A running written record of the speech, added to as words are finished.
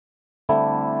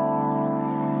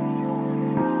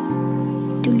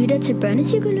Du lytter til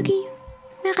Børnepsykologi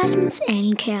med Rasmus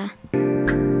Alenkær.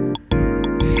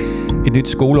 Et nyt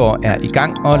skoleår er i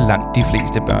gang, og langt de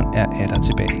fleste børn er atter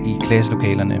tilbage i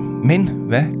klasselokalerne. Men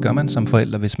hvad gør man som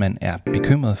forælder, hvis man er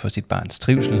bekymret for sit barns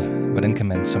trivsel? Hvordan kan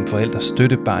man som forælder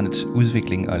støtte barnets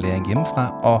udvikling og læring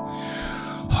hjemmefra? Og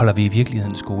holder vi i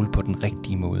virkeligheden skole på den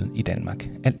rigtige måde i Danmark?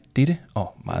 Alt dette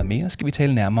og meget mere skal vi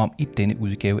tale nærmere om i denne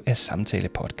udgave af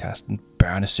samtalepodcasten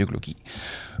Børnepsykologi.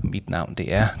 Mit navn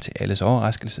det er til alles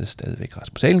overraskelse stadigvæk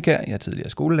Rasmus Alenkær. Jeg er tidligere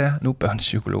skolelærer, nu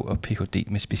børnepsykolog og Ph.D.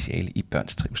 med speciale i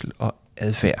børns trivsel og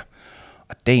adfærd.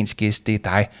 Og dagens gæst det er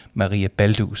dig, Maria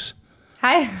Baldus.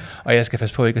 Hej. Og jeg skal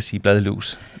passe på ikke at sige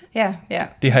bladlus. Ja.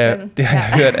 Det har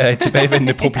jeg hørt er et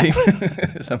tilbagevendende problem.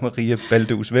 Så Maria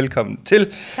Baldus, velkommen til.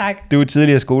 Tak. Du er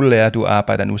tidligere skolelærer, du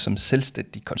arbejder nu som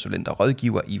selvstændig konsulent og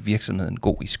rådgiver i virksomheden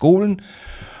God i skolen.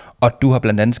 Og du har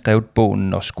blandt andet skrevet bogen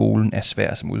Når skolen er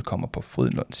svær, som udkom på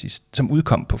Frydenlund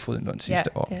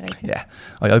sidste år. Det er rigtigt. Ja.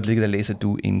 Og i øjeblikket der læser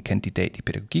du en kandidat i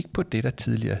pædagogik på det, der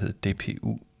tidligere hed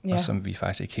DPU, og som vi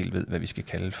faktisk ikke helt ved, hvad vi skal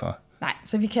kalde for. Nej,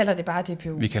 så vi kalder det bare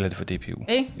DPU. Vi kalder det for DPU.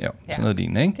 Ikke? Ja, sådan noget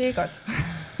lignende, ikke? Det er godt.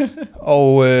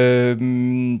 Og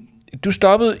du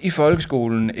stoppede i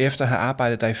folkeskolen efter at have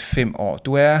arbejdet der i 5 år.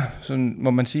 Du er, sådan,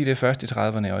 må man sige, det først i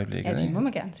 30'erne i øjeblikket. Ja, det må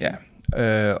man gerne sige.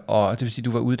 Ja. Og det vil sige, at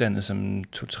du var uddannet som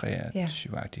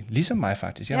 23-agtig. Ligesom mig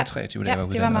faktisk. Jeg var 23, da jeg var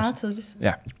uddannet. Ja, det var meget også tidligt.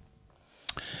 Ja.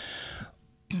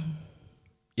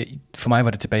 Ja, for mig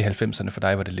var det tilbage i 90'erne, for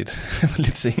dig var det lidt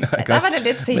senere. Ja, der var det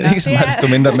lidt senere. Men ikke så meget desto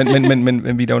mindre,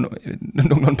 men vi er jo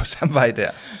nogenlunde på samme vej der.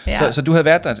 Ja. Så du havde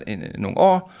været der nogle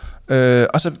år,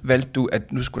 og så valgte du,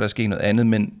 at nu skulle der ske noget andet,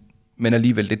 men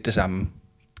alligevel lidt det samme,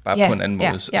 bare på en anden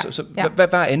måde. Så hvad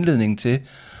var anledningen til,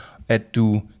 at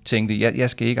du tænkte, jeg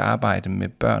skal ikke arbejde med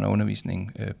børn og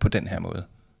undervisning på den her måde,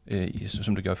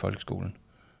 som du gjorde i folkeskolen?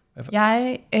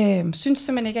 Jeg synes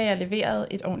simpelthen ikke, at jeg leverede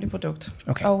et ordentligt produkt.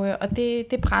 Okay. Og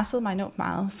det pressede mig enormt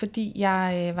meget, fordi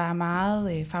jeg var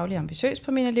meget faglig ambitiøs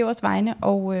på mine elevers vegne,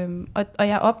 og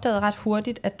jeg opdagede ret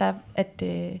hurtigt,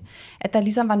 at der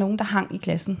ligesom var nogen, der hang i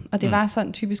klassen. Og det var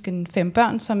sådan typisk 5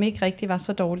 børn, som ikke rigtig var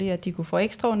så dårlige, at de kunne få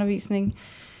ekstra undervisning,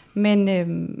 men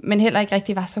heller ikke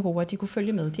rigtig var så gode, at de kunne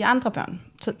følge med de andre børn.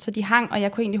 Så de hang, og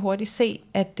jeg kunne egentlig hurtigt se,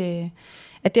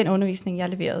 at den undervisning, jeg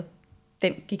leverede,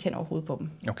 den gik hen over hovedet på dem.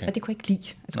 Okay. Og det kunne jeg ikke lide.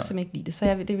 Jeg skulle simpelthen ikke lide det.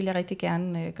 Så det ville jeg rigtig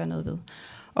gerne gøre noget ved.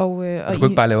 Og du kunne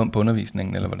ikke bare lave om på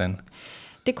undervisningen, eller hvordan?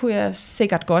 Det kunne jeg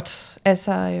sikkert godt.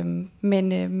 Altså,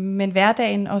 men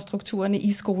hverdagen og strukturerne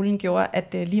i skolen gjorde,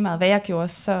 at lige meget hvad jeg gjorde,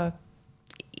 så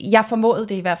jeg formåede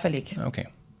det i hvert fald ikke. Okay.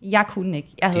 Jeg kunne ikke.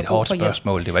 Jeg havde det er et hårdt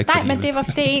spørgsmål. Det var ikke Nej, men det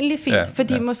er egentlig fint,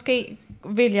 fordi måske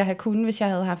ville jeg have kunnet, hvis jeg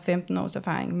havde haft 15 års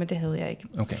erfaring, men det havde jeg ikke.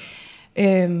 Okay.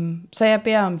 Så jeg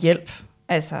beder om hjælp.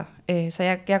 Altså, så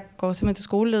jeg går simpelthen til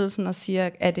skoleledelsen og siger,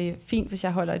 er det fint, hvis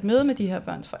jeg holder et møde med de her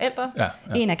børns forældre,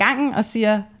 en af gangen, og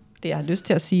siger, det jeg har lyst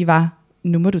til at sige var,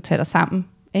 nu må du tage dig sammen,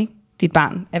 ikke? Dit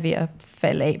barn er ved at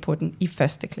falde af på den i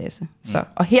 1. klasse. Så,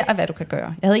 og her er, hvad du kan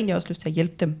gøre. Jeg havde egentlig også lyst til at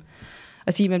hjælpe dem,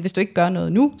 og sige, men hvis du ikke gør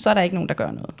noget nu, så er der ikke nogen, der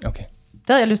gør noget. Okay. Det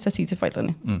havde jeg lyst til at sige til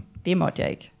forældrene. Det måtte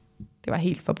jeg ikke. Det var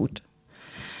helt forbudt.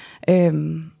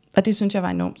 Og det synes jeg var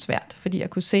enormt svært, fordi jeg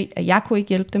kunne se, at jeg kunne ikke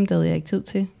hjælpe dem, det havde jeg ikke tid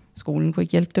til. Skolen kunne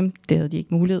ikke hjælpe dem, det havde de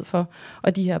ikke mulighed for,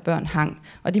 og de her børn hang.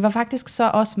 Og det var faktisk så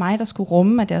også mig, der skulle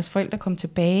rumme, at deres forældre kom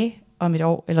tilbage om 1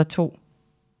 år eller 2,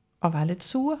 og var lidt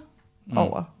sure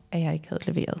over, at jeg ikke havde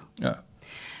leveret. Ja.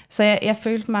 Så jeg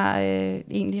følte mig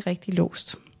egentlig rigtig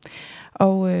låst.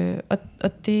 Og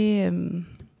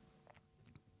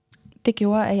det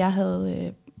gjorde, at jeg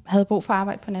havde brug for at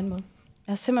arbejde på en anden måde.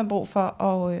 Jeg havde simpelthen brug for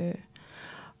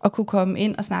at kunne komme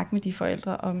ind og snakke med de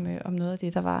forældre om noget af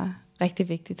det, der var rigtig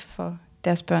vigtigt for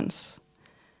deres børns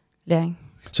læring.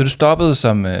 Så du stoppede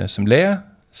som lærer,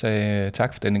 sagde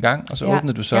tak for denne gang, og så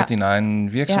åbnede du så din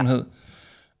egen virksomhed.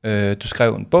 Ja. Du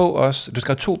skrev en bog også. Du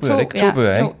skrev 2 bøger, ikke? 2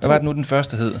 bøger, ikke? Hvad var det nu, den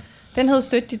første hed? Den hed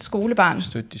Støt dit skolebarn.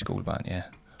 Støt dit skolebarn, ja.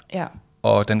 Ja.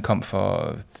 Og den kom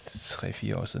for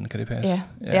 3-4 år siden, kan det passe?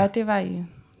 Ja, det var i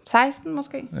 16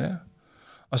 måske. Ja.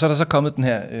 Og så er der så kommet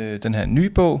den her nye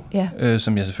bog,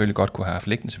 som jeg selvfølgelig godt kunne have haft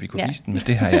liggende, så vi kunne vise den, men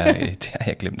det har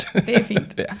jeg glemt. Det er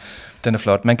fint. Ja. Den er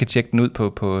flot. Man kan tjekke den ud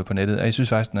på nettet, og jeg synes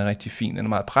faktisk, den er rigtig fin. Den er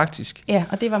meget praktisk. Ja,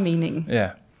 og det var meningen. Ja.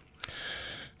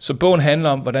 Så bogen handler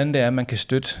om, hvordan det er, man kan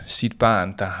støtte sit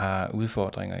barn, der har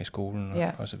udfordringer i skolen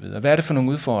og så videre. Hvad er det for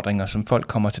nogle udfordringer, som folk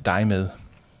kommer til dig med?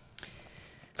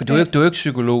 For du er jo ikke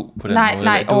psykolog på den måde.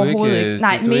 Nej, overhovedet ikke.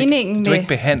 Nej, meningen du er ikke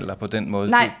behandler på den måde.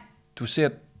 Nej. Du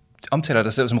omtaler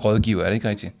dig selv som rådgiver, er det ikke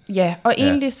rigtigt? Ja, og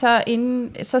egentlig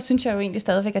så synes jeg jo egentlig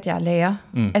stadigvæk, at jeg er lærer.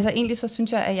 Altså egentlig så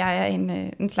synes jeg, at jeg er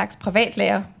en slags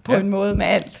privatlærer på en måde med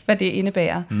alt, hvad det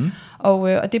indebærer.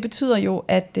 Og det betyder jo,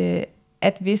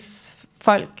 at hvis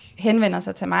folk henvender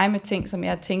sig til mig med ting, som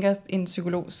jeg tænker, en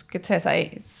psykolog skal tage sig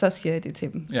af, så siger jeg det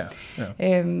til dem.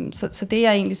 Ja. Så det,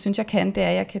 jeg egentlig synes, jeg kan, det er,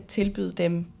 at jeg kan tilbyde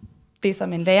dem det,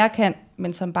 som en lærer kan,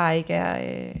 men som bare ikke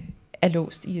er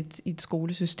låst i et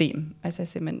skolesystem. Altså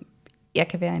simpelthen, jeg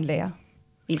kan være en lærer,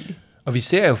 egentlig. Og vi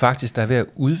ser jo faktisk, der er ved at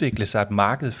udvikle sig et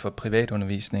marked for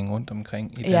privatundervisning rundt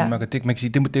omkring i Danmark, og det, man kan sige,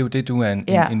 det er jo det, du er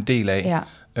en del af. Ja.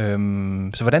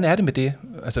 Så hvordan er det med det?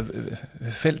 Altså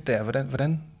felt der,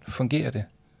 hvordan fungerer det?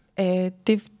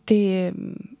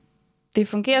 Det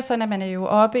fungerer sådan, at man er jo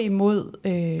oppe imod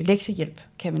lektiehjælp,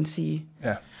 kan man sige.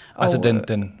 Ja. Altså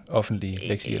den offentlige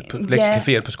lektiehjælp,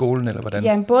 lektiecaféer på skolen, eller hvordan?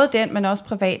 Ja, både den, men også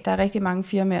privat. Der er rigtig mange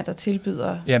firmaer, der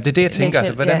tilbyder. Ja, det er det, jeg tænker.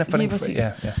 Altså, hvordan er lige præcis.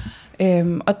 Ja.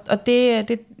 Og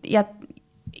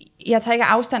jeg tager ikke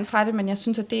afstand fra det, men jeg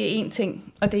synes, at det er en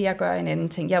ting, og det jeg gør er en anden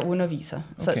ting. Jeg underviser.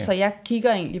 Okay. Så jeg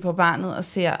kigger egentlig på barnet og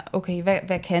ser, okay,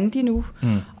 hvad kan de nu?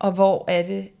 Og hvor er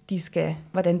det, de skal,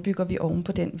 hvordan bygger vi oven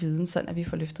på den viden, sådan at vi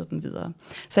får løftet dem videre.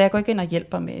 Så jeg går ikke ind og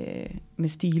hjælper med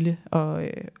stile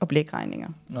og blækregninger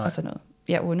og sådan noget.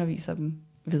 Jeg underviser dem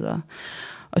videre.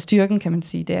 Og styrken, kan man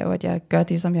sige, det er jo, at jeg gør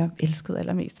det, som jeg elskede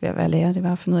allermest ved at være lærer. Det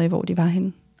var at finde ud af, hvor de var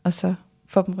henne, og så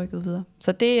få dem rykket videre.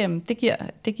 Så det giver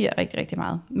rigtig, rigtig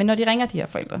meget. Men når de ringer, de her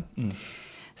forældre,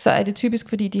 så er det typisk,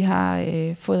 fordi de har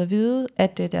fået at vide,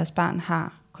 at deres barn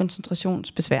har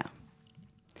koncentrationsbesvær.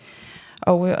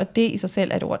 Og det i sig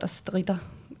selv er et ord, der stritter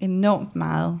enormt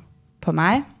meget på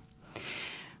mig,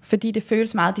 fordi det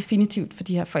føles meget definitivt for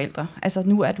de her forældre. Altså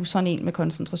nu er du sådan en med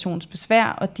koncentrationsbesvær,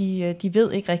 og de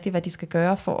ved ikke rigtigt, hvad de skal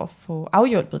gøre for at få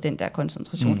afhjulpet den der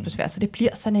koncentrationsbesvær. Så det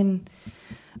bliver sådan en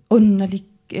underlig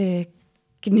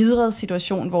gnidret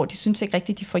situation, hvor de synes ikke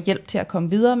rigtigt, de får hjælp til at komme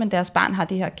videre, men deres barn har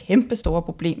det her kæmpe store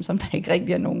problem, som der ikke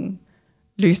rigtig er nogen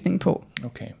løsning på.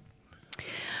 Okay.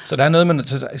 Så der er noget med,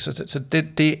 så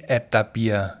det, at der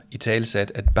bliver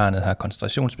italesat, at barnet har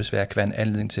koncentrationsbesvær, kan være en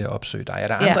anledning til at opsøge dig.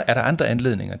 Er der andre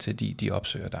anledninger til, de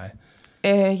opsøger dig?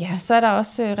 Ja, så er der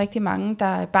også rigtig mange,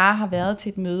 der bare har været til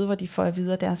et møde, hvor de får at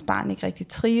vide, at deres barn ikke rigtig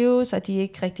trives, at de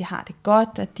ikke rigtig har det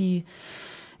godt, at de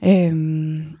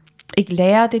ikke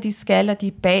lærer det, de skal, at de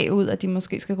er bagud, at de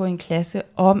måske skal gå i en klasse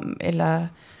om, eller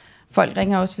folk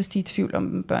ringer også, hvis de er i tvivl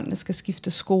om, børnene skal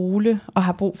skifte skole, og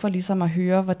har brug for ligesom at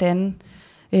høre,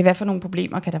 hvad for nogle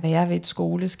problemer kan der være ved et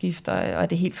skoleskift, og er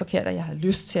det helt forkert, at jeg har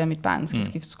lyst til, at mit barn skal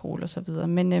skifte skole osv.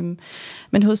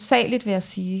 Men hovedsageligt vil jeg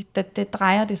sige, at det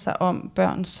drejer det sig om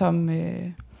børn,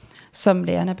 som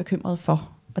lærerne er bekymret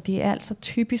for. Og det er altså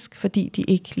typisk, fordi de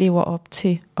ikke lever op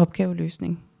til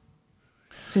opgaveløsning,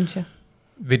 synes jeg.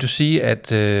 Vil du sige,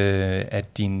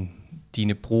 at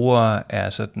dine brugere er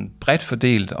sådan bredt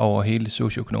fordelt over hele det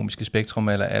socioøkonomiske spektrum,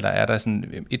 eller er der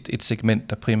sådan et segment,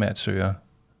 der primært søger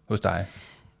hos dig?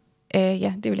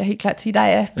 Ja, det vil jeg helt klart sige. Der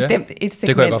er bestemt et segment.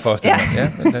 Det kan jeg godt forestille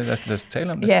mig. Ja, lad os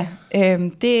tale om det. Ja,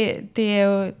 det er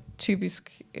jo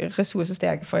typisk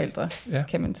ressourcestærke forældre,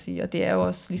 kan man sige. Og det er jo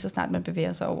også lige så snart man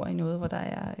bevæger sig over i noget, hvor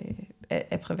der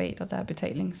er privat og der er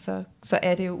betaling, så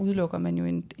er det jo, udelukker man jo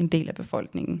en del af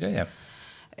befolkningen. Ja.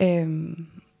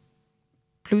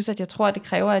 Plus at jeg tror, at det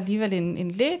kræver alligevel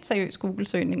en lidt seriøs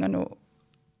Google-søgning at nå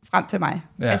frem til mig.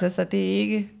 Ja. Altså, så det er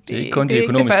ikke det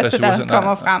første, der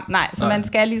kommer frem. Nej, så man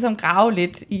skal ligesom grave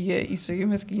lidt i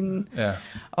søgemaskinen. Ja.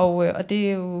 Og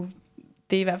det er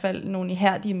i hvert fald nogle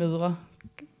ihærdige mødre,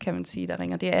 kan man sige, der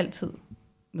ringer. Det er altid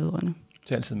mødrene.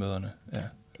 Det er altid mødrene, ja.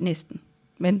 Næsten,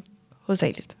 men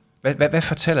hovedsageligt. Hvad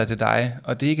fortæller det dig,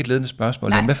 og det er ikke et ledende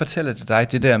spørgsmål, men hvad fortæller det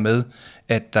dig, det der med,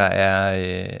 at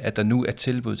der nu er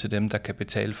tilbud til dem, der kan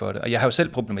betale for det? Og jeg har jo selv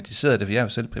problematiseret det, for jeg er jo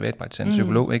selv privatpraktiserende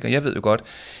psykolog, ikke? Og jeg ved jo godt,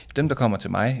 at dem, der kommer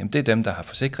til mig, jamen, det er dem, der har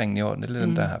forsikringen i orden, eller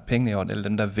dem, der har pengene i orden, eller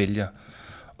dem, der vælger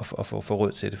at få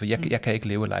råd til det, for jeg kan ikke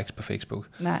leve af likes på Facebook.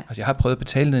 Nej. Altså, jeg har prøvet at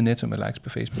betale ned i Netto med likes på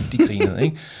Facebook, de grinede,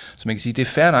 ikke? Så man kan sige, det er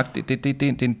fair nok, det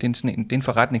er en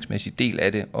forretningsmæssig del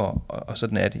af det, og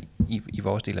sådan er det i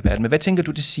vores del af verden. Men hvad tænker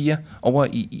du, det siger over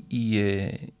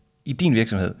i din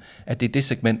virksomhed, at det er det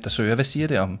segment, der søger? Hvad siger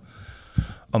det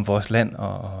om vores land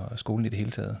og skolen i det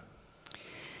hele taget?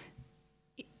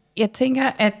 Jeg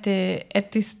tænker,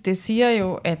 at det siger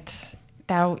jo, at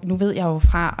nu ved jeg jo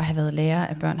fra at have været lærer,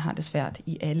 at børn har det svært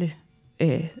i alle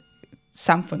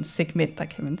samfundssegmenter,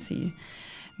 kan man sige.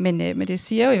 Men det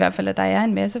siger jo i hvert fald, at der er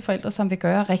en masse forældre, som vil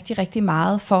gøre rigtig, rigtig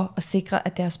meget for at sikre,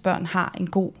 at deres børn har en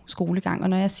god skolegang. Og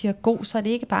når jeg siger god, så er det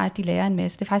ikke bare, at de lærer en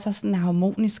masse. Det er faktisk også sådan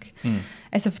harmonisk.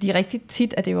 Altså, fordi rigtig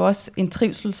tit er det jo også en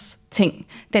trivselsting.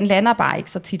 Den lander bare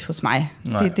ikke så tit hos mig.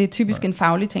 Det er typisk en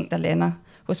faglig ting, der lander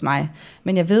hos mig.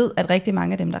 Men jeg ved, at rigtig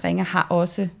mange af dem, der ringer, har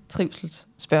også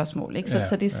trivselsspørgsmål. Ikke?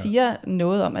 Så det siger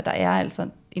noget om, at der er altså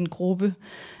en gruppe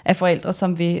af forældre,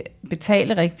 som vil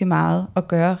betale rigtig meget og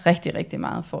gøre rigtig, rigtig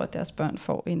meget for, at deres børn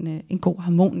får en god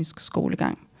harmonisk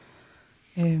skolegang.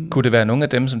 Kunne det være nogle af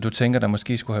dem, som du tænker, der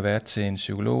måske skulle have været til en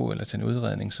psykolog eller til en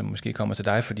udredning, som måske kommer til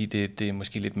dig, fordi det er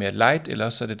måske lidt mere light, eller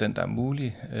også er det den, der er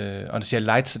mulig? Og når jeg siger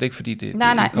light, så er det ikke, fordi det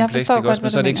er komplekst, ikke også,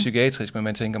 men så er det ikke psykiatrisk, men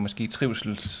man tænker måske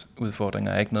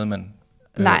trivselsudfordringer er ikke noget, man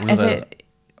udrede,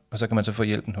 og så kan man så få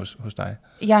hjælpen hos dig.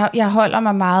 Jeg holder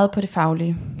mig meget på det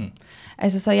faglige.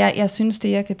 Altså, så jeg synes,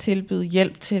 det jeg kan tilbyde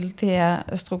hjælp til, det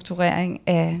er strukturering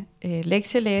af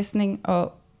lektielæsning,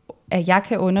 og at jeg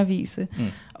kan undervise,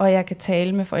 og jeg kan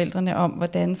tale med forældrene om,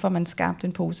 hvordan får man skabt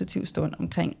en positiv stund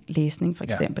omkring læsning, for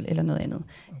eksempel, eller noget andet.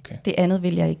 Okay. Det andet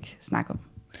vil jeg ikke snakke om.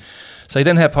 Så i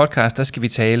den her podcast, der skal vi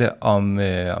tale om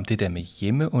det der med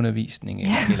hjemmeundervisning,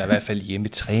 eller i hvert fald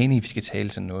hjemmetræning. Vi skal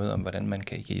tale sådan noget om, hvordan man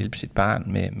kan hjælpe sit barn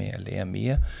med at lære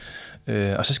mere.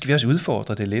 Og så skal vi også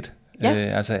udfordre det lidt. Ja.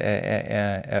 Altså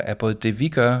er både det, vi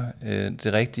gør,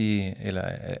 det rigtige, eller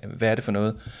hvad er det for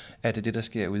noget? Er det, der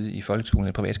sker ude i folkeskolen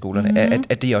og privatskolerne?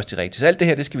 Er det også det rigtige? Så alt det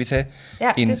her, det skal vi tage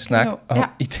en snak om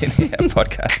i den her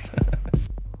podcast.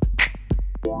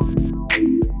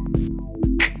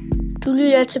 Du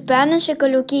lytter til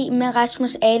Børnepsykologi med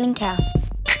Rasmus Alenkær.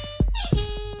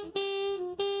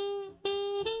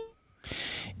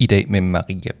 I dag med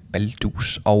Maria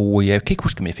Baldus, og jeg kan ikke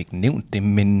huske, om jeg fik nævnt det,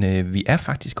 men vi er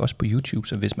faktisk også på YouTube,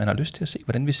 så hvis man har lyst til at se,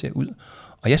 hvordan vi ser ud,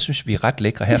 og jeg synes, vi er ret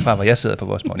lækre herfra, hvor jeg sidder på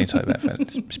vores monitor i hvert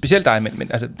fald. Specielt dig,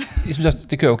 men altså, jeg synes også,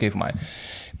 det kører okay for mig.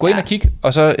 Gå ind og kig,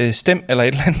 og så stem eller et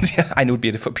eller andet. Ej, nu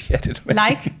bliver det for pjattet.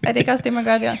 Like, er det ikke også det, man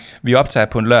gør der? Vi optager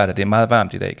på en lørdag, det er meget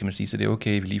varmt i dag, kan man sige, så det er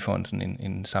okay, at vi lige får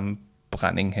en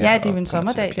sammenbrænding her. Ja, det er jo en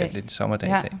sommerdag. Lidt en sommerdag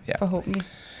i dag. Ja, forhåbentlig.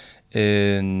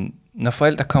 Når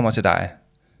forældre kommer til dig,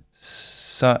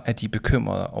 så er de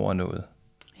bekymrede over noget.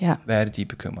 Ja. Hvad er det, de er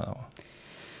bekymrede over?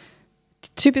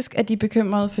 Typisk er de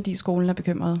bekymrede, fordi skolen er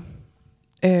bekymret.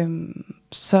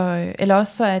 Eller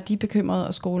også så er de bekymrede,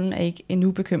 og skolen er ikke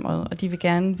endnu bekymret, og de vil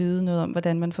gerne vide noget om,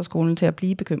 hvordan man får skolen til at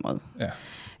blive bekymret.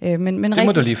 Ja. Men det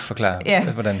må du lige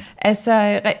forklare, hvordan.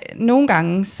 Altså, nogle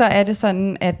gange, så er det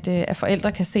sådan, at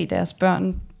forældre kan se deres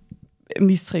børn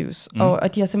mistrives,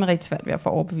 og de har simpelthen rigtig svært ved at få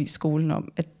overbevist skolen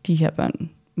om, at de her børn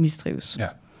mistrives. Ja.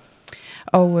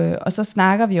 Og så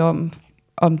snakker vi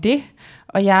om det,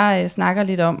 og jeg snakker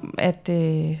lidt om,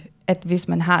 at hvis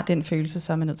man har den følelse,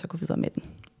 så er man nødt til at gå videre med den.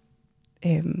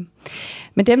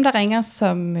 Men dem, der ringer,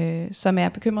 som er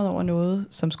bekymret over noget,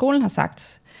 som skolen har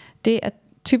sagt, det er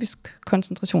typisk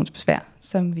koncentrationsbesvær,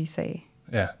 som vi sagde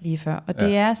lige før. Og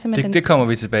det er simpelthen det kommer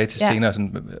vi tilbage til senere,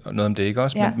 sådan noget om det, ikke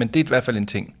også? Men det er i hvert fald en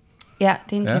ting. Ja,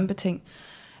 det er en kæmpe ting.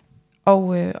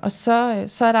 Og så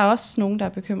er der også nogen, der er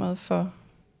bekymret for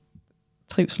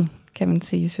trivsel, kan man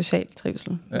sige, social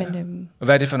trivsel. Ja. Men, og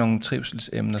hvad er det for nogle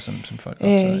trivselsemner, som folk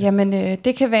optager? Jamen,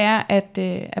 det kan være,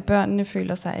 at børnene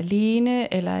føler sig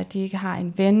alene, eller at de ikke har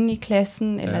en ven i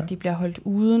klassen, eller at de bliver holdt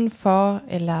udenfor,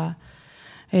 eller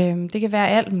det kan være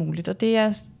alt muligt. Og det,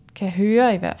 jeg kan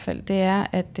høre i hvert fald, det er,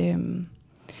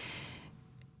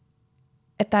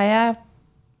 at der er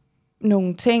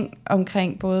nogle ting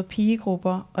omkring både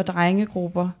pigegrupper og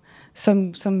drengegrupper,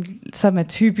 som er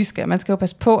typiske. Man skal jo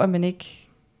passe på, at man ikke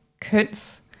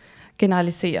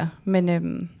kønsgeneraliserer.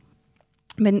 Men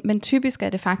typisk er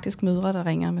det faktisk mødre, der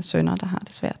ringer med sønner, der har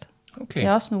det svært. Okay. Det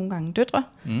er også nogle gange døtre,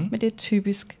 men det er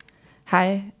typisk,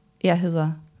 hej, jeg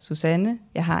hedder Susanne,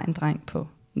 jeg har en dreng på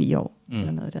 9 år,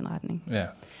 eller noget i den retning. Ja.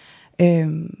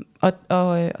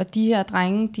 Og de her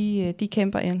drenge, de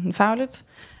kæmper enten fagligt,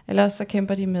 eller så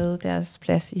kæmper de med deres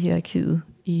plads i hierarkiet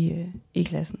i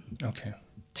klassen. Okay.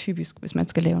 Typisk, hvis man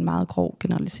skal lave en meget grov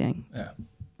generalisering. Ja.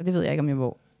 Og det ved jeg ikke, om jeg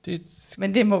må.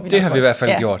 Men det må vi. Det har vi i hvert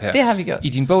fald gjort her. Det har vi gjort. I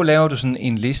din bog laver du sådan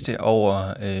en liste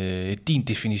over din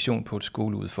definition på et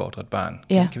skoleudfordret barn.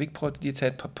 Kan vi ikke prøve lige at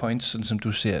tage et par points, sådan som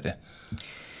du ser det?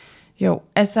 Jo,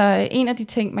 altså en af de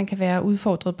ting, man kan være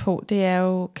udfordret på, det er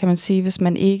jo, kan man sige, hvis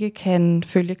man ikke kan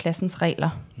følge klassens regler.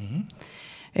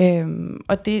 Mm-hmm.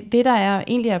 Og det der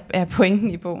egentlig er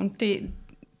pointen i bogen,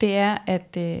 det er,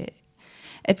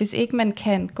 at hvis ikke man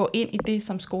kan gå ind i det,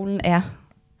 som skolen er,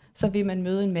 så vil man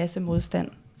møde en masse modstand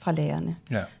fra lærerne.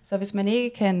 Ja. Så hvis man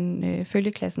ikke kan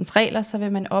følge klassens regler, så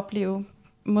vil man opleve,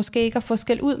 måske ikke at få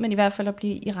skæld ud, men i hvert fald at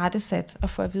blive irettesat og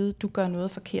få at vide, at du gør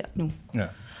noget forkert nu. Ja.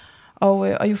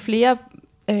 Og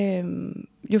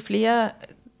jo flere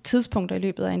tidspunkter i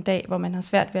løbet af en dag, hvor man har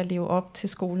svært ved at leve op til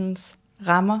skolens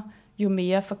rammer, jo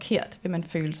mere forkert vil man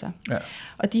føle sig. Ja.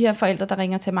 Og de her forældre, der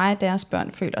ringer til mig, deres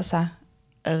børn føler sig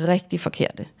rigtig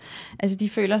forkerte. Altså de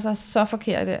føler sig så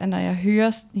forkerte, at når jeg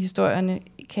hører historierne,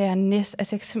 kan jeg jeg kan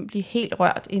simpelthen blive helt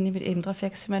rørt inde i mit indre, for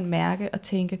jeg kan simpelthen mærke og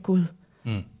tænke, Gud,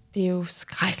 det er jo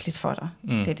skrækkeligt for dig,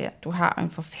 det der. Du har en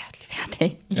forfærdelig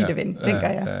hverdag, lille ven, tænker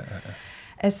jeg. Ja.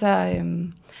 Altså,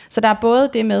 så der er både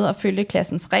det med at følge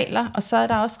klassens regler, og så er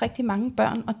der også rigtig mange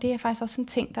børn, og det er faktisk også en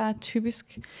ting, der er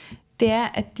typisk. Det er,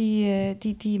 at de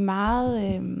er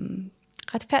meget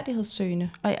retfærdighedssøgende,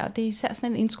 og det er især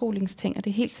sådan en indskolingsting, og det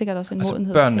er helt sikkert også en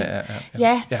modenhedsting. Børnene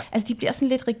ja, altså de bliver sådan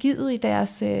lidt rigide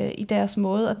i deres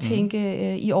måde at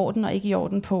tænke i orden og ikke i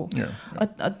orden på.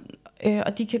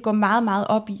 Og de kan gå meget, meget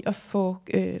op i at få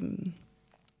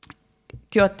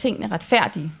gjort tingene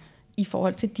retfærdige i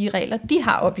forhold til de regler, de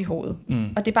har op i hovedet.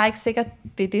 Og det er bare ikke sikkert,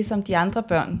 det er det, som de andre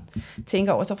børn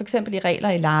tænker over. Så for eksempel i regler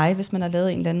i lege, hvis man har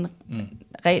lavet en eller anden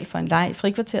regel for en leg i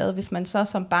frikvarteret, hvis man så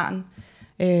som barn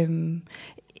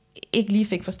ikke lige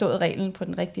fik forstået reglen på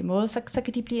den rigtige måde, så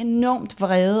kan de blive enormt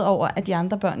vrede over, at de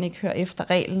andre børn ikke hører efter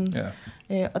reglen.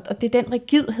 Og det er den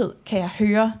rigidhed, kan jeg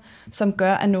høre, som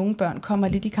gør, at nogle børn kommer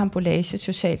lidt i karambolage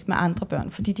socialt med andre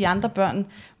børn. Fordi de andre børn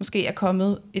måske er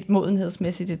kommet et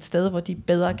modenhedsmæssigt et sted, hvor de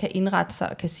bedre kan indrette sig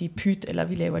og kan sige pyt, eller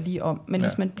vi laver lige om. Men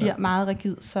hvis man bliver meget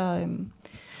rigid,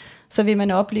 så vil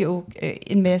man opleve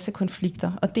en masse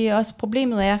konflikter. Og det er også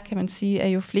problemet er, kan man sige, at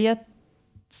jo flere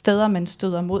steder man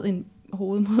støder mod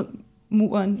hovedet mod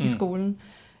muren i skolen,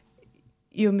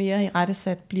 jo mere i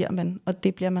rettesat bliver man, og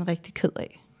det bliver man rigtig ked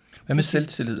af. Hvad med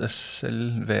selvtillid og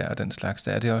selvværd og den slags?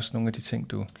 Er det også nogle af de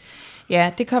ting, du...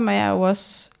 Ja, det kommer jeg jo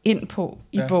også ind på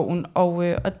i bogen,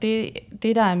 og det,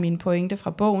 der er min pointe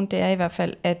fra bogen, det er i hvert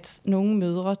fald, at nogle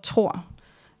mødre tror,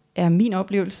 er min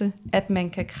oplevelse, at man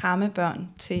kan kramme børn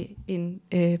til en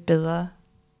bedre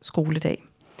skoledag.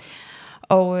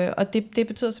 Og det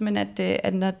betyder simpelthen,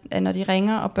 at når de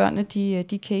ringer, og børnene,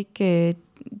 de kan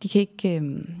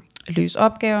ikke løse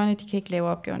opgaverne, de kan ikke lave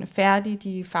opgaverne færdige,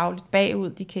 de er fagligt bagud,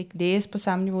 de kan ikke læse på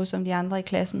samme niveau som de andre i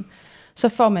klassen, så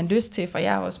får man lyst til, for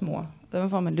jeg er også mor, så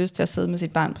får man lyst til at sidde med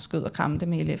sit barn på skød og kramme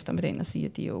dem hele eftermiddagen og sige,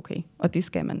 at de er okay. Og det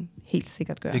skal man helt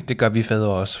sikkert gøre. Det gør vi fædre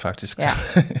også, faktisk. Ja,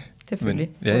 selvfølgelig.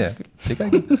 Ja, det gør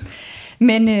ikke.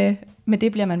 Men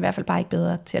det bliver man i hvert fald bare ikke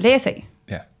bedre til at læse af.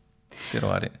 Ja, det er du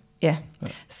ret i. Ja,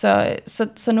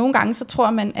 så nogle gange så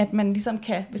tror man, at man ligesom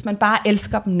kan, hvis man bare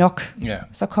elsker dem nok,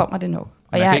 så kommer det nok.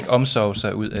 Og man kan ikke omsorge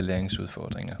sig ud af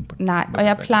læringsudfordringer. Nej, og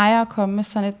jeg plejer at komme med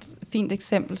sådan et fint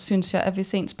eksempel, synes jeg, at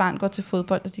hvis ens barn går til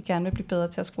fodbold, og de gerne vil blive bedre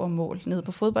til at score mål nede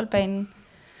på fodboldbanen,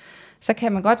 så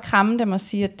kan man godt kramme dem og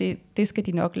sige, at det skal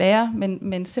de nok lære,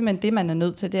 men simpelthen det, man er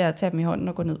nødt til, det er at tage dem i hånden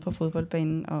og gå ned på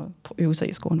fodboldbanen og øve sig i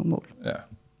at score nogle mål. Ja,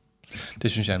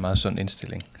 det synes jeg er en meget sund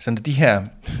indstilling. Sådan de her,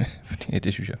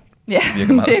 det synes jeg. Ja,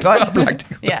 virker meget det er godt. Oplagt.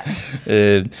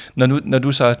 Ja. Når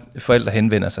du så forældre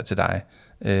henvender sig til dig,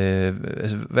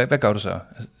 altså, hvad gør du så?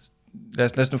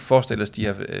 Lad os nu forestille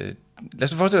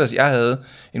os, at jeg havde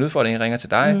en udfordring, jeg ringer til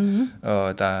dig,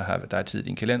 og der er tid i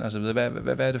din kalender og så videre.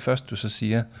 Hvad er det første, du så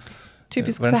siger?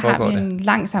 Typisk så har vi en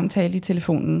lang samtale i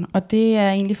telefonen, og det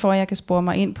er egentlig for, at jeg kan spore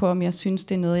mig ind på, om jeg synes,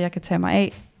 det er noget, jeg kan tage mig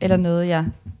af, eller noget, jeg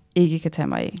ikke kan tage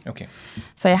mig af. Okay.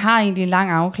 Så jeg har egentlig en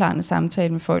lang afklarende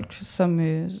samtale med folk,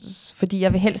 fordi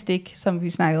jeg vil helst ikke, som vi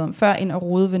snakkede om før, ind og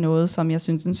rode ved noget, som jeg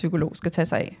synes, en psykolog skal tage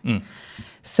sig af.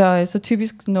 Så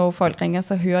typisk, når folk ringer,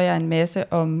 så hører jeg en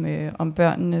masse om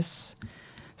børnenes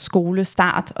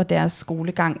skolestart og deres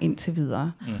skolegang indtil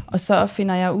videre. Og så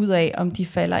finder jeg ud af, om de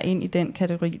falder ind i den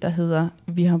kategori, der hedder,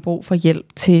 vi har brug for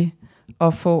hjælp til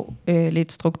at få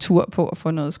lidt struktur på at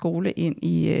få noget skole ind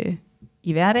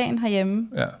i hverdagen herhjemme,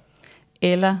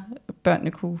 eller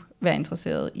børnene kunne være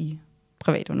interesseret i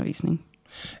privatundervisning.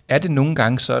 Er det nogle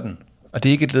gange sådan, og det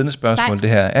er ikke et ledende spørgsmål det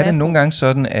her, er det nogle gange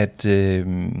sådan,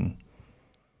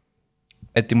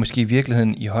 at det måske i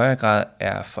virkeligheden i højere grad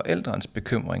er forældrens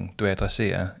bekymring, du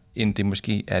adresserer, end det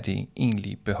måske er det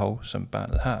egentlige behov, som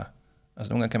barnet har?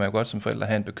 Altså nogle gange kan man jo godt som forældre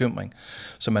have en bekymring,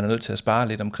 så man er nødt til at spare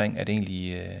lidt omkring, at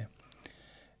egentlig...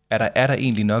 Er der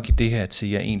egentlig nok i det her til,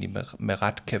 at jeg egentlig med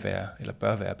ret kan være, eller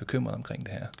bør være bekymret omkring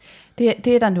det her?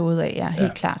 Det er der noget af,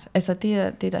 helt klart. Altså det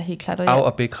er der helt klart.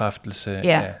 Og bekræftelse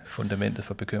af fundamentet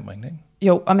for bekymringen, ikke?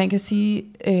 Jo, og man kan sige,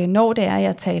 når det er,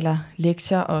 jeg taler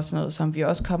lektier og sådan noget, som vi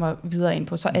også kommer videre ind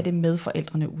på, så er det med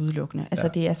forældrene udelukkende. Altså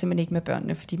det er simpelthen ikke med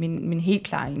børnene, fordi min helt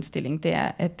klare indstilling, det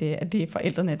er, at det er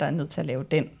forældrene, der er nødt til at lave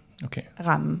den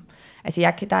ramme.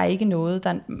 Altså der er ikke noget,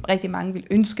 der rigtig mange vil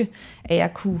ønske, at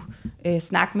jeg kunne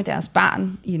snakke med deres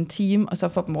barn i en time, og så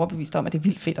få dem overbevist om, at det er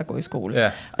vildt fedt at gå i skole.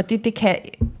 Ja. Og det kan jeg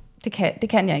ikke.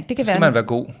 Det kan man være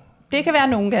god. Det kan være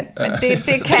nogen kan, men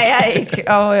det kan jeg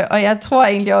ikke. Og jeg tror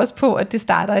egentlig også på, at det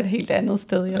starter et helt andet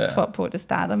sted. Jeg tror på, at det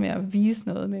starter med at vise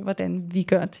noget med, hvordan vi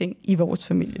gør ting i vores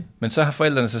familie. Men så har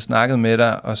forældrene så snakket med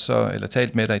dig, eller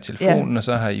talt med dig i telefonen, og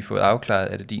så har I fået afklaret,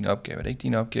 at det er din opgave, er det ikke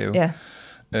din opgave? Ja.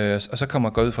 Og så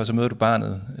går ud fra, så møder du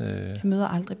barnet. Jeg møder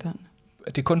aldrig børn.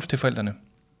 Det er kun til forældrene?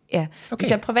 Ja, Okay.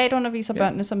 hvis jeg privatunderviser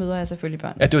børnene, så møder jeg selvfølgelig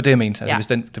børn. Ja, det var det, jeg mente, altså, hvis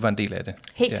det var en del af det.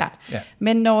 Helt klart. Ja.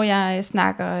 Men når jeg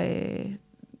snakker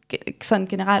sådan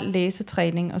generelt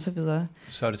læsetræning og så videre,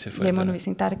 Så er det til forældrene?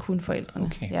 hjemmeundervisning, der er det kun forældrene.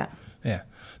 Okay. Ja. Ja.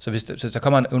 Så hvis der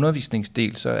kommer en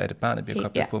undervisningsdel, så er det barnet bliver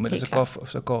koblet på, men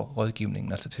så går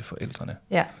rådgivningen altså til forældrene.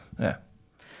 Ja. Ja.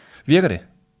 Virker det?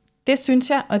 Det synes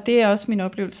jeg, og det er også min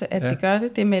oplevelse, at det gør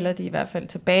det. Det melder de i hvert fald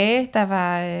tilbage. Der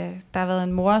har været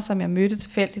en mor, som jeg mødte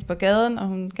tilfældigt på gaden, og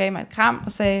hun gav mig et kram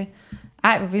og sagde,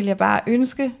 ej, hvor vil jeg bare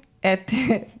ønske, at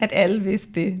alle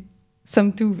vidste det,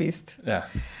 som du vidste. Ja.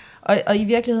 Og i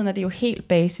virkeligheden er det jo helt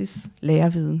basis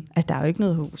lærerviden. Altså, der er jo ikke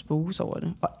noget hokus pokus over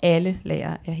det. Og alle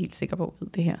lærere er helt sikre på ved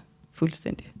det her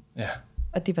fuldstændig. Ja.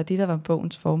 Og det var det, der var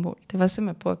bogens formål. Det var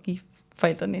simpelthen på at give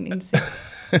forældrene en indsigt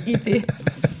i det,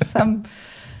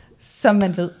 som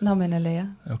man ved, når man er lærer.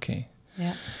 Okay.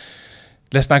 Ja.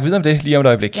 Lad os snakke videre om det lige om et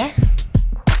øjeblik. Ja.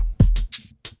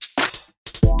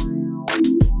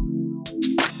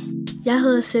 Jeg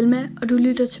hedder Selma, og du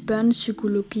lytter til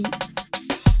Børnepsykologi.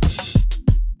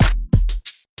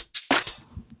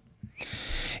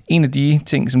 En af de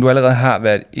ting, som du allerede har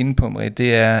været inde på, Marie,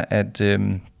 det er, at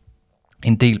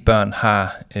en del børn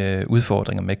har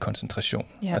udfordringer med koncentration.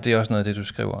 Ja. Og det er også noget af det, du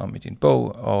skriver om i din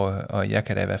bog, og jeg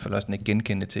kan da i hvert fald også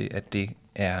genkende til, at det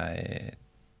er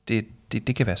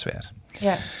det kan være svært.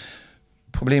 Ja.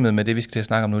 Problemet med det, vi skal til at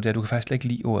snakke om nu, det er, at du kan faktisk slet ikke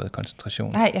lide ordet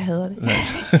koncentration. Nej, jeg hader det.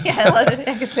 Jeg hader det.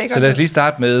 Jeg kan slet ikke. Så lad os lige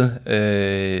starte med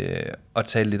at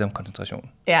tale lidt om koncentration.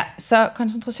 Ja, så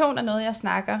koncentration er noget, jeg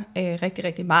snakker rigtig,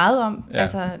 rigtig meget om. Ja.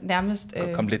 Altså nærmest...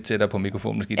 Kom lidt tættere på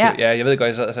mikrofonen måske. Ja. Ja, jeg ved godt,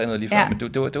 jeg sagde noget lige før, Ja. men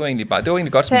det var egentlig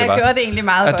godt, Så som det var. jeg gjorde det egentlig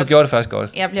meget godt. Du gjorde det faktisk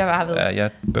godt. Jeg bliver bare ved. Ja,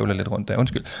 jeg bøvler lidt rundt der.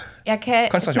 Undskyld. Jeg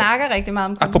kan snakke rigtig meget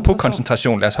om koncentration. Apropos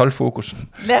koncentration, lad os holde fokus.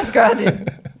 Lad os gøre det.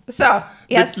 Så,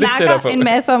 jeg snakker en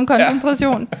masse om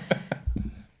koncentration. Ja.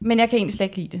 Men jeg kan egentlig slet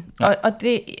ikke lide det. Ja. Og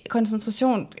det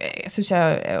koncentration, synes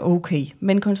jeg er okay.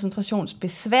 Men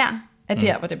koncentrationsbesvær er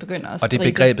der, hvor det begynder at stride. Og det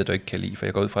er begrebet, du ikke kan lide, for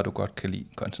jeg går ud fra, at du godt kan lide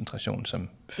koncentration som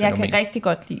fænomen. Jeg kan rigtig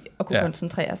godt lide at kunne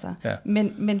koncentrere sig. Ja.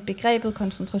 Men begrebet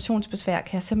koncentrationsbesvær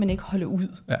kan jeg simpelthen ikke holde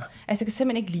ud. Ja. Altså jeg kan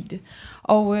simpelthen ikke lide det.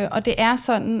 Og det er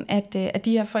sådan, at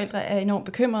de her forældre er enormt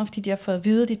bekymrede, fordi de har fået at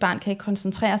vide, at dit barn kan ikke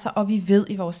koncentrere sig, og vi ved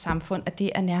i vores samfund, at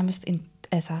det er nærmest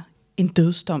en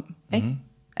dødsdom. Ikke? Mm-hmm.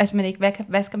 Altså men ikke,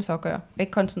 hvad skal man så gøre?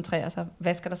 Ikke koncentrere sig.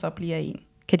 Hvad skal der så blive af en?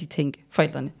 Kan de tænke,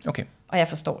 forældrene. Okay. Og jeg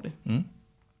forstår det.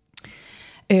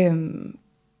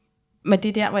 Men det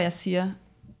er der, hvor jeg siger,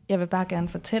 jeg vil bare gerne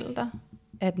fortælle dig,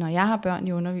 at når jeg har børn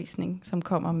i undervisning, som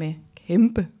kommer med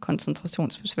kæmpe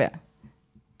koncentrationsbesvær,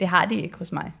 det har de ikke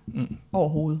hos mig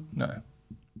overhovedet. Nej.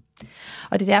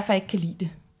 Og det er derfor, jeg ikke kan lide det.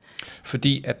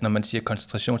 Fordi at når man siger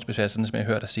koncentrationsbesvær, sådan som jeg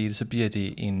hører dig sige det, så bliver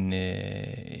det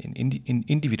en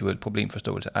individuel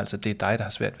problemforståelse. Altså det er dig, der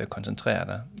har svært ved at koncentrere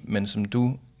dig. Men som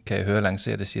du kan jeg høre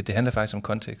lancere det, siger, det handler faktisk om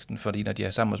konteksten, fordi når de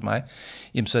er sammen hos mig,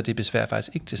 jamen så er det besvær faktisk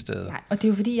ikke til stede. Nej, og det er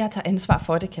jo fordi, jeg tager ansvar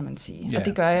for det, kan man sige. Ja. Og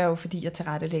det gør jeg jo, fordi jeg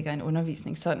tilrettelægger en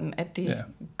undervisning sådan, at det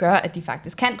gør, at de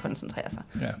faktisk kan koncentrere sig.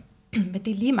 Ja. Men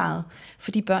det er lige meget,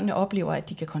 fordi børnene oplever, at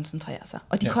de kan koncentrere sig.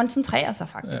 Og de koncentrerer sig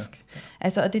faktisk. Ja.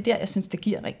 Altså, og det er der, jeg synes, det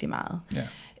giver rigtig meget.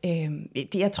 Ja.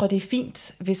 Jeg tror, det er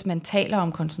fint, hvis man taler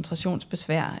om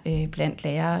koncentrationsbesvær blandt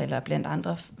lærere eller blandt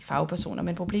andre fagpersoner.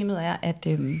 Men problemet er,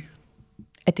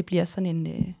 at det bliver sådan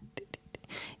en...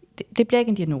 Det bliver ikke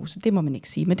en diagnose, det må man ikke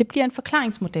sige. Men det bliver en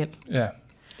forklaringsmodel. Ja,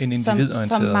 en individorienteret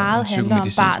som meget handler om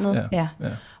barnet. Ja.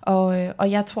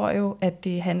 Og jeg tror jo, at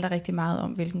det handler rigtig meget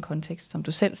om, hvilken kontekst, som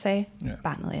du selv sagde,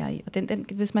 barnet er i. Og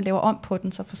hvis man laver om på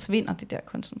den, så forsvinder det der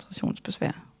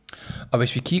koncentrationsbesvær. Og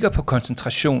hvis vi kigger på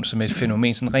koncentration som et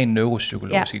fænomen, sådan rent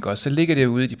neuropsykologisk, ikke også, så ligger det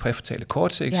ude i de præfrontale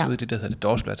cortex, ude i det, der hedder det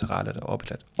dorsolaterale, der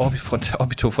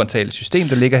orbitofrontale system,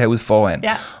 der ligger herude foran.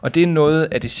 Ja. Og det er noget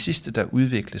af det sidste, der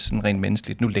udvikles sådan rent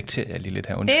menneskeligt. Nu lekterer jeg lige lidt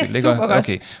her, undskyld. Det er super godt.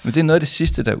 Okay. Men det er noget af det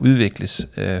sidste, der udvikles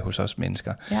hos os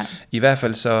mennesker. Ja. I hvert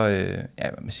fald så,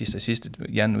 sidste,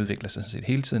 hjernen udvikler sig sådan set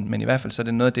hele tiden, men i hvert fald så er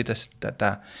det noget af det,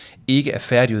 der ikke er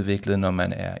færdigudviklet, når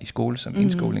man er i skole som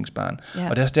indskolingsbarn. Ja.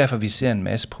 Og det er også derfor, vi ser en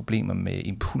masse problemer med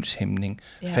impulshæmning,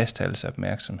 fastholdelse af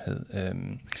opmærksomhed,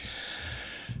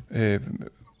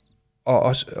 og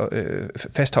også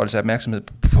fastholdelse af opmærksomhed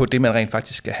på det, man rent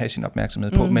faktisk skal have sin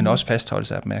opmærksomhed på, men også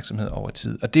fastholdelse af opmærksomhed over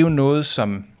tid. Og det er jo noget,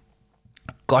 som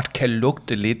godt kan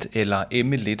lugte lidt, eller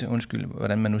emme lidt, undskyld,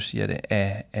 hvordan man nu siger det,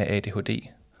 af ADHD.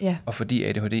 Ja. Og fordi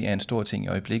ADHD er en stor ting i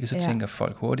øjeblikket, så tænker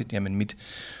folk hurtigt, jamen mit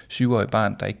 7-årige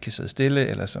barn, der ikke kan sidde stille,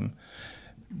 eller som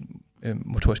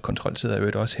motorisk kontrol sidder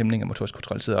jo også, hæmning af motorisk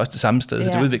kontrol sidder også det samme sted,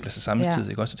 så det udvikler sig samtidig,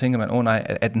 ikke? Og så tænker man, nej,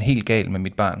 er den helt gal med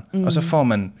mit barn? Og så får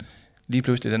man lige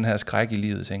pludselig den her skræk i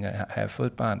livet, tænker jeg, har jeg fået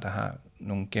et barn, der har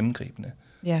nogle gennemgribende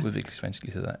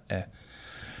udviklingsvanskeligheder af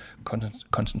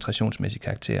koncentrationsmæssig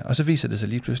karakter. Og så viser det sig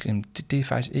lige pludselig, at det er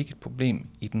faktisk ikke et problem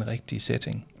i den rigtige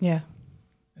setting. Ja.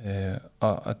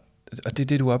 Og det er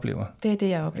det, du oplever. Det er det,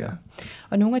 jeg oplever. Ja.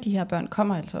 Og nogle af de her børn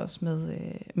kommer altså også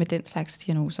med den slags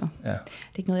diagnoser. Ja. Det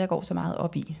er ikke noget, jeg går så meget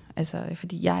op i. Altså,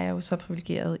 fordi jeg er jo så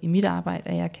privilegeret i mit arbejde,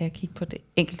 at jeg kan kigge på det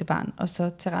enkelte barn, og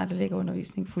så tilrettelægge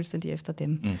undervisning fuldstændig efter dem.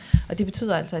 Mm. Og det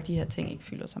betyder altså, at de her ting ikke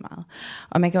fylder så meget.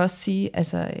 Og man kan også sige,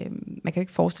 altså, man kan jo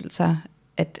ikke forestille sig,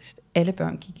 at alle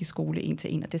børn gik i skole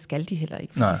 1-1, og det skal de heller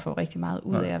ikke, for de får rigtig meget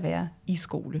ud af at være i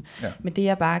skole. Ja. Men det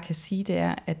jeg bare kan sige, det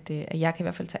er, at jeg kan i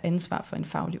hvert fald tage ansvar for en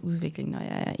faglig udvikling, når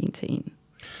jeg er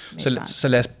 1-1. Så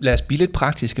lad os blive lidt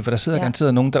praktiske, for der sidder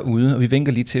garanteret nogen derude, og vi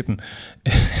vinker lige til dem.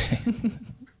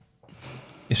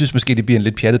 Jeg synes måske, det bliver en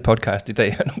lidt pjattet podcast i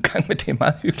dag, nogle gange, men det er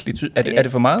meget hyggeligt. Er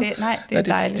det for meget? Nej, det er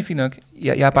dejligt. Det er fint nok.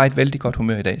 Jeg er bare i et vældig godt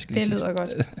humør i dag, skal det lyder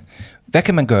godt. Hvad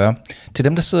kan man gøre til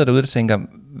dem, der sidder derude, der tænker,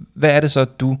 hvad er det så,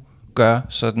 du gør,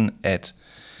 sådan at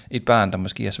et barn, der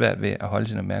måske er svært ved at holde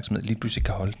sin opmærksomhed, lige pludselig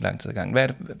kan holde den lang tid ad gangen? Hvad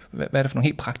er det for nogle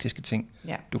helt praktiske ting,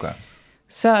 du gør?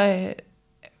 Så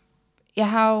jeg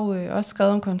har jo også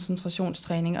skrevet om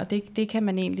koncentrationstræning, og det kan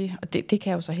man egentlig, og det kan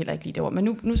jeg jo så heller ikke lide det ord,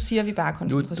 men nu siger vi bare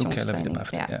koncentrationstræning. Nu kalder vi det bare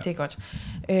for det. Ja, det er godt.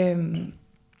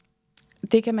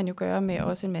 Det kan man jo gøre med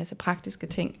også en masse praktiske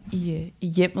ting i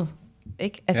hjemmet.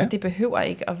 Ikke? Altså det behøver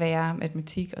ikke at være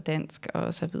matematik og dansk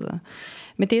og så videre.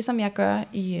 Men det som jeg gør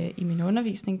i min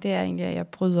undervisning, det er egentlig, at jeg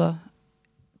bryder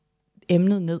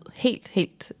emnet ned,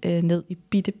 helt ned i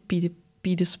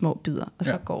bitte små bidder, og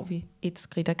så går vi et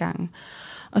skridt ad gangen.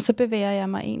 Og så bevæger jeg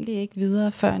mig egentlig ikke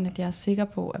videre, før at jeg er sikker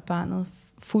på, at barnet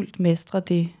fuldt mestrer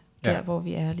det, der hvor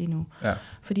vi er lige nu. Ja.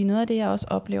 Fordi noget af det, jeg også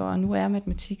oplever, og nu er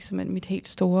matematik simpelthen mit helt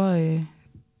store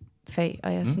fag,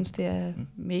 og jeg synes, det er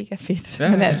mega fedt.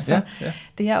 Men altså,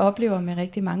 det jeg oplever med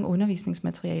rigtig mange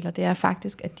undervisningsmaterialer, det er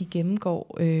faktisk, at de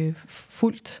gennemgår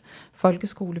fuldt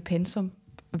folkeskolepensum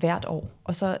hvert år.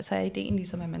 Og så er ideen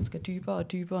ligesom, at man skal dybere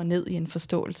og dybere ned i en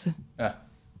forståelse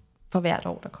for hvert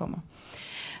år, der kommer.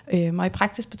 Og i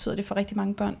praksis betyder det for rigtig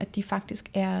mange børn, at de faktisk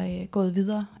er gået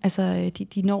videre. Altså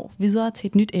de når videre til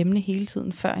et nyt emne hele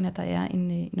tiden, før end at der er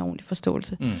en ordentlig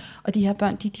forståelse. Mm. Og de her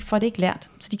børn, de får det ikke lært,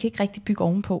 så de kan ikke rigtig bygge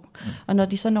ovenpå. Mm. Og når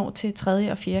de så når til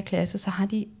 3. og 4. klasse, så har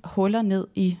de huller ned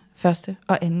i 1.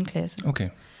 og 2. klasse. Okay.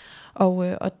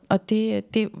 Og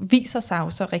det viser sig jo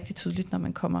så rigtig tydeligt, når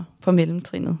man kommer på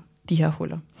mellemtrinnet, de her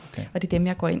huller. Okay. Og det er dem,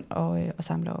 jeg går ind og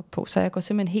samler op på. Så jeg går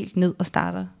simpelthen helt ned og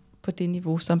starter på det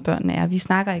niveau, som børnene er. Vi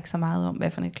snakker ikke så meget om,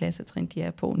 hvad for et klassetrin de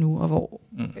er på nu, og hvor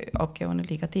opgaverne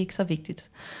ligger. Det er ikke så vigtigt.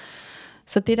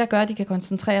 Så det, der gør, at de kan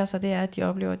koncentrere sig, det er, at de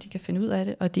oplever, at de kan finde ud af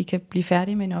det, og de kan blive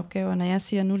færdige med en opgave. Og når jeg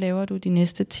siger, nu laver du de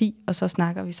næste 10, og så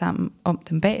snakker vi sammen om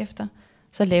dem bagefter,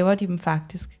 så laver de dem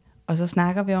faktisk, og så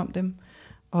snakker vi om dem,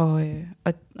 og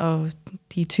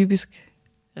de er typisk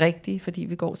rigtige, fordi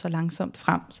vi går så langsomt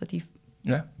frem, så de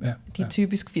er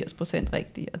typisk 80%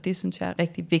 rigtige, og det synes jeg er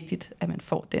rigtig vigtigt, at man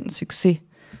får den succes.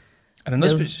 Er der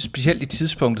noget specielt i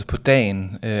tidspunktet på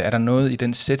dagen? Er der noget i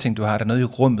den setting, du har? Er der noget i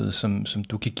rummet, som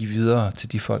du kan give videre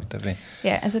til de folk, der vil?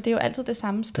 Ja, altså det er jo altid det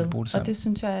samme sted, og det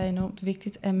synes jeg er enormt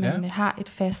vigtigt, at man har et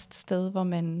fast sted, hvor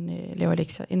man laver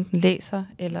lektier. Enten læser,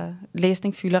 eller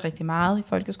læsning fylder rigtig meget i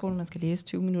folkeskolen. Man skal læse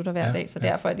 20 minutter hver dag, så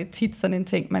derfor er det tit sådan en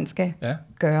ting, man skal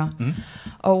gøre. Mm.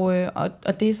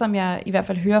 Og det, som jeg i hvert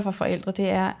fald hører fra forældre, det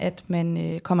er, at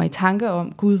man kommer i tanke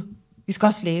om, Gud, vi skal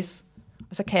også læse.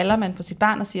 Og så kalder man på sit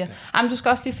barn og siger, du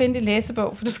skal også lige finde din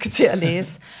læsebog, for du skal til at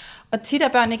læse. Og tit er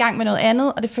børn i gang med noget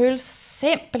andet, og det føles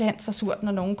simpelthen så surt,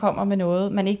 når nogen kommer med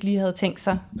noget, man ikke lige havde tænkt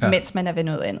sig, mens man er ved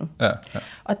noget andet. Ja.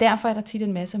 Og derfor er der tit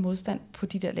en masse modstand på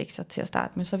de der lektier til at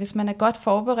starte med. Så hvis man er godt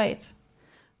forberedt,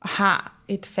 og har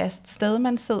et fast sted,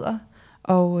 man sidder,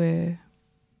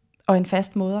 og en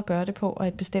fast måde at gøre det på, og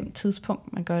et bestemt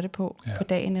tidspunkt, man gør det på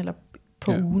dagen eller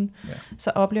på ugen,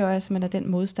 så oplever jeg simpelthen, at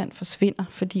den modstand forsvinder,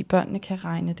 fordi børnene kan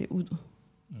regne det ud.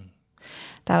 Mm.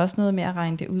 Der er også noget med at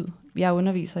regne det ud. Jeg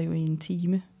underviser jo i en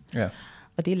time,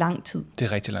 og det er lang tid. Det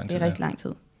er rigtig lang tid. Det er rigtig lang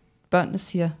tid. Børnene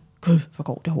siger, Gud, hvor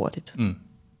går det hurtigt. Mm.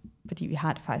 Fordi vi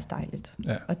har det faktisk dejligt,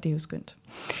 og det er jo skønt.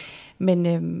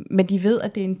 Men de ved,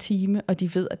 at det er en time, og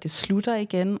de ved, at det slutter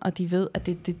igen, og de ved, at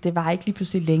det var ikke lige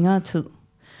pludselig længere tid.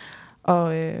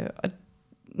 Og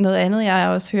noget andet, jeg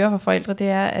også hører fra forældre, det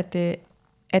er,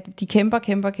 at de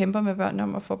kæmper med børnene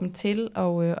om at få dem til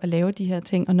at lave de her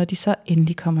ting, og når de så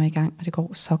endelig kommer i gang, og det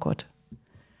går så godt,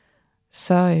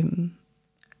 så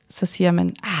siger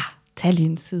man, tag lige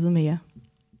en side mere.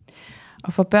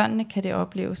 Og for børnene kan det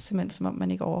opleves simpelthen, som om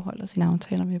man ikke overholder sine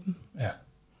aftaler med dem.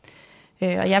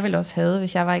 Og jeg ville også have,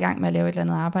 hvis jeg var i gang med at lave et eller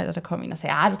andet arbejde, og der kom en og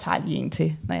sagde, du tager lige en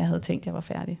til, når jeg havde tænkt, at jeg var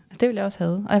færdig. Altså, det ville jeg også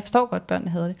have. Og jeg forstår godt, at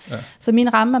børnene havde det. Ja. Så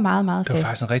min ramme er meget, meget fast. Det var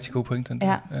faktisk en rigtig god point.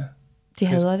 Ja, de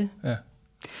hader det. Ja.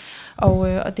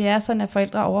 Og det er sådan, at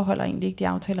forældre overholder egentlig ikke de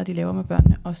aftaler, de laver med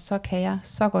børnene. Og så kan jeg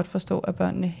så godt forstå, at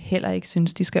børnene heller ikke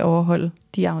synes, de skal overholde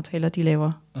de aftaler, de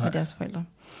laver med deres forældre.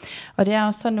 Og det er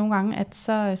også sådan nogle gange, at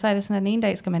så er det sådan, at den ene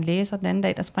dag skal man læse, og den anden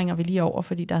dag, der springer vi lige over,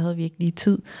 fordi der havde vi ikke lige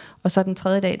tid. Og så den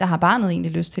tredje dag, der har barnet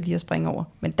egentlig lyst til lige at springe over.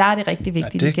 Men der er det rigtig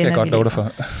vigtigt, det kan jeg godt love dig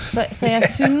for. Så jeg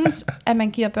synes, at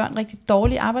man giver børn rigtig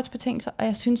dårlige arbejdsbetingelser, og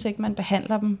jeg synes ikke, man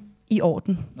behandler dem i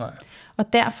orden. Nej.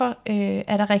 Og derfor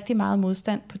er der rigtig meget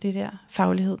modstand på det der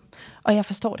faglighed. Og jeg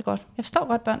forstår det godt. Jeg forstår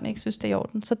godt, at børnene ikke synes, det er i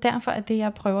orden. Så derfor er det,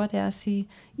 jeg prøver, det er at sige,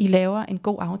 I laver en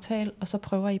god aftale, og så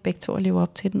prøver I begge to at leve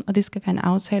op til den. Og det skal være en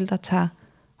aftale, der tager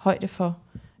højde for,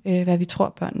 hvad vi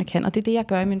tror, børnene kan. Og det er det, jeg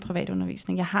gør i min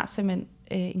privatundervisning. Jeg har simpelthen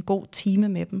en god time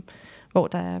med dem, hvor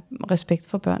der er respekt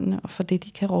for børnene, og for det,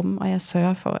 de kan rumme, og jeg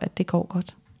sørger for, at det går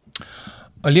godt.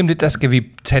 Og lige om lidt, der skal vi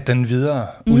tage den videre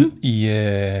ud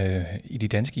i de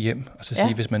danske hjem, og så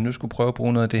sige, hvis man nu skulle prøve at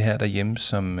bruge noget af det her derhjemme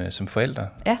som forældre,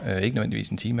 ikke nødvendigvis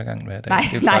en time ad gangen hver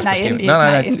dag.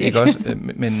 Nej, ikke også.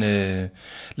 Men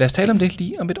lad os tale om det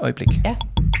lige om et øjeblik. Ja.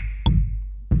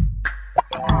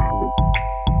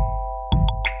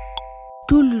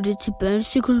 Du lytter til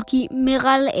Børnepsykologi med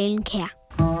Ralle Alenkær.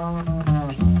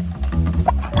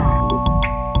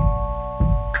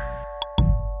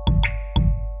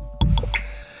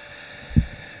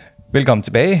 Velkommen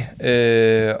tilbage,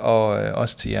 og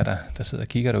også til jer, der sidder og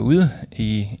kigger derude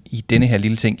i denne her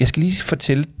lille ting. Jeg skal lige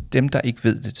fortælle dem, der ikke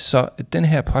ved det. Så den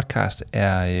her podcast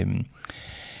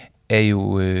er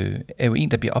jo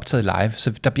en, der bliver optaget live,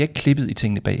 så der bliver ikke klippet i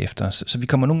tingene bagefter. Så vi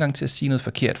kommer nogle gange til at sige noget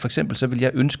forkert. For eksempel så vil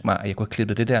jeg ønske mig, at jeg kunne have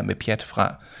klippet det der med pjat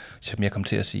fra, som jeg kom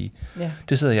til at sige. Ja.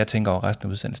 Det sidder jeg og tænker over resten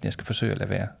af udsendelsen. Jeg skal forsøge at lade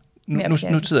være. Nu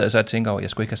sidder jeg så og tænker over, at jeg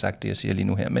skulle ikke have sagt det, jeg siger lige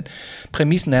nu her. Men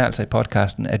præmissen er altså i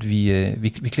podcasten, at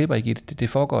vi klipper ikke i det. Det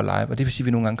foregår live, og det vil sige, at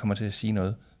vi nogle gange kommer til at sige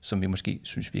noget, som vi måske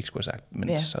synes, vi ikke skulle have sagt.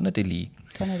 Men sådan er det lige.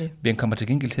 Sådan er det. Vi kommer til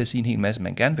gengæld til at sige en hel masse,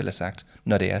 man gerne vil have sagt,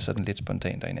 når det er sådan lidt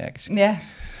spontant og energisk. Ja.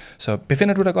 Så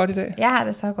befinder du dig godt i dag? Jeg har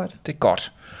det så godt. Det er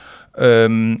godt.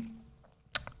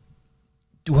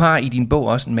 Du har i din bog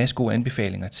også en masse gode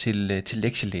anbefalinger til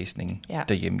lektielæsning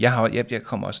derhjemme. Jeg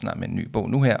kommer også snart med en ny bog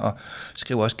nu her, og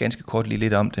skriver også ganske kort lige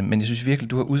lidt om det, men jeg synes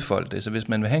virkelig, du har udfoldet det. Så hvis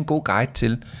man vil have en god guide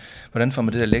til, hvordan får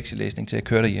man det der lektielæsning til at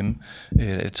køre derhjemme,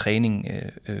 træning,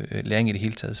 læring i det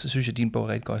hele taget, så synes jeg, at din bog er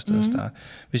et rigtig godt sted at starte.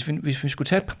 Hvis vi skulle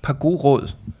tage et par gode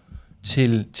råd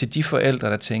til de forældre,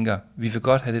 der tænker, vi vil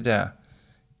godt have det der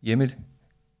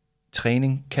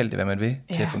hjemmetræning, kald det hvad man vil,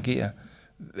 til at fungere.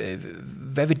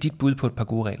 Hvad vil dit bud på et par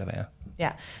gode regler være? Ja,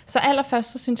 så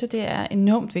allerførst så synes jeg, det er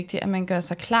enormt vigtigt, at man gør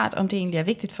sig klart, om det egentlig er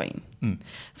vigtigt for en.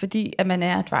 Fordi at man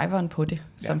er driveren på det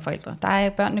som forældre.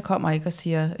 Børnene kommer ikke og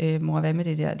siger, mor, hvad med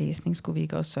det der læsning, skulle vi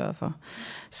ikke også sørge for?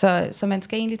 Så man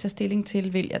skal egentlig tage stilling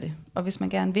til, vil jeg det? Og hvis man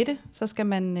gerne vil det, så skal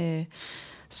man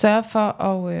sørge for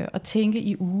at tænke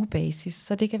i ugebasis.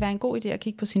 Så det kan være en god idé at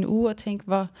kigge på sin uge og tænke,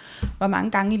 hvor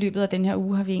mange gange i løbet af den her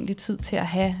uge har vi egentlig tid til at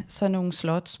have sådan nogle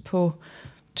slots på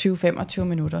 20-25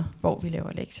 minutter, hvor vi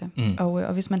laver lektier.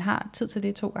 Og hvis man har tid til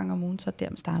det 2 gange om ugen, så er det der,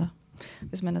 man starter.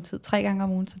 Hvis man har tid 3 gange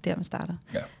om ugen, så er det der, man starter.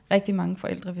 Ja. Rigtig mange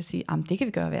forældre vil sige, det kan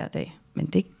vi gøre hver dag. Men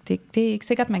det er ikke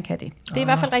sikkert, man kan det. Det er i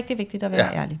hvert fald rigtig vigtigt at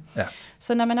være ærlig. Ja.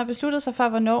 Så når man har besluttet sig for,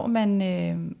 hvornår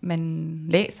man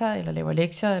læser, eller laver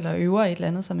lektier, eller øver et eller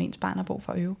andet, som ens barn har brug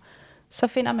for at øve, så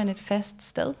finder man et fast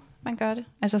sted, man gør det.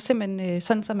 Altså simpelthen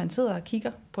sådan, så man sidder og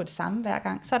kigger på det samme hver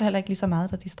gang, så er det heller ikke lige så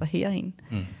meget, der distraherer en.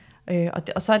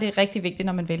 Og så er det rigtig vigtigt,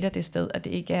 når man vælger det sted, at det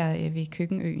ikke er ved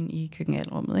køkkenøen i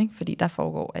køkkenalrummet, ikke? Fordi der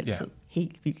foregår altid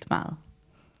helt vildt meget.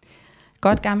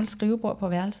 Godt gammelt skrivebord på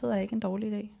værelset er ikke en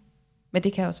dårlig idé. Men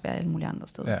det kan også være alle mulige andre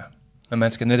steder. Ja. Men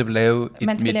man skal netop lave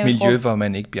et miljø, hvor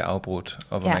man ikke bliver afbrudt,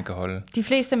 og hvor man kan holde. De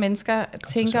fleste mennesker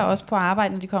tænker også på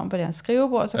arbejde, når de kommer på deres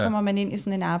skrivebord, så kommer man ind i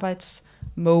sådan en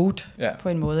arbejdsmode på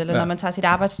en måde, eller når man tager sit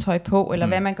arbejdstøj på, eller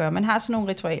hvad man gør. Man har sådan nogle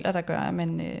ritualer, der gør, at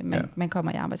man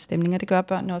kommer i arbejdsstemning, og det gør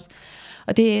børnene også.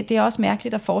 Og det er også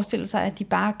mærkeligt at forestille sig, at de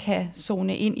bare kan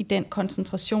zone ind i den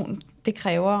koncentration, det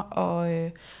kræver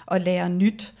at lære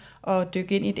nyt, og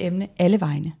dykke ind i et emne alle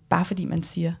vegne, bare fordi man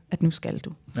siger, at nu skal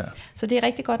du. Ja. Så det er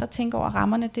rigtig godt at tænke over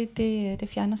rammerne, det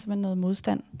fjerner simpelthen noget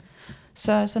modstand.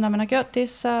 Så når man har gjort det,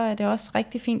 så er det også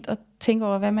rigtig fint at tænke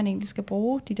over, hvad man egentlig skal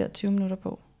bruge de der 20 minutter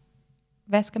på.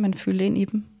 Hvad skal man fylde ind i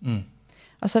dem?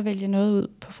 Og så vælge noget ud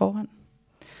på forhånd.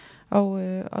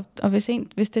 Og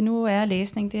hvis det nu er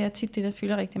læsning, det er tit det, der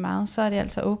fylder rigtig meget, så er det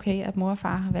altså okay, at mor og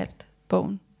far har valgt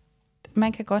bogen.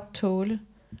 Man kan godt tåle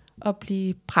at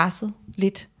blive presset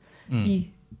lidt i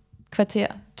kvarter,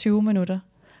 20 minutter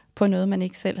på noget, man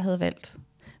ikke selv havde valgt,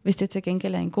 hvis det til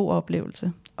gengæld er en god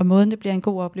oplevelse. Og måden, det bliver en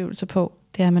god oplevelse på,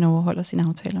 det er, at man overholder sine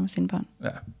aftaler med sine børn. Ja.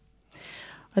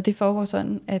 Og det foregår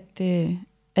sådan, at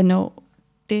når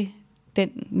den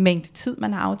mængde tid,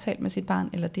 man har aftalt med sit barn,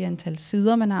 eller det antal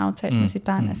sider, man har aftalt med sit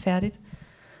barn, er færdigt,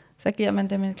 så giver man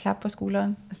dem et klap på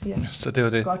skulderen og siger, så det var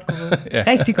det. Godt gået. Ja.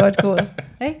 Rigtig godt gået.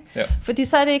 Ikke? Ja. Fordi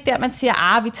så er det ikke der, man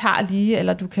siger, vi tager lige,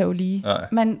 eller du kan jo lige.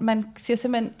 Man siger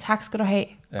simpelthen, tak skal du have,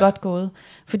 godt gået.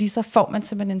 Fordi så får man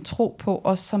simpelthen en tro på,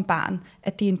 os som barn,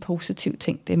 at det er en positiv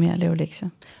ting, det med at lave lektier.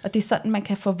 Og det er sådan, man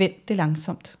kan forvente det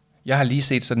langsomt. Jeg har lige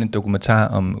set sådan en dokumentar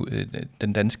om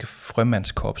den danske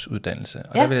frømandskorpsuddannelse,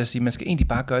 og der vil jeg sige, at man skal egentlig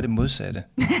bare gøre det modsatte.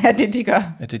 Ja, det de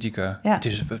gør. Ja, det de gør. Ja.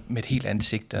 Det er selvfølgelig med et helt andet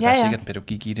sigte, og der er sikkert en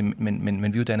pædagogik i det,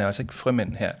 men vi uddanner også ikke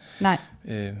frømænd her. Nej.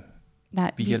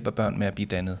 Vi hjælper børn med at blive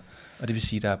dannet, og det vil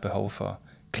sige, at der er behov for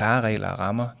klare regler og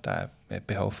rammer, der er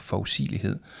behov for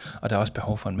forudsigelighed, og der er også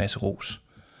behov for en masse ros.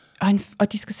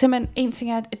 Og de skal simpelthen, en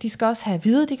ting er, at de skal også have at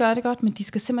vide, at de gør det godt, men de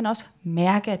skal simpelthen også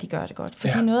mærke, at de gør det godt.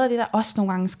 Fordi noget af det, der også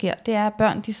nogle gange sker, det er, at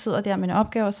børn, de sidder der med en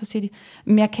opgave, og så siger de,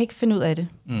 men jeg kan ikke finde ud af det.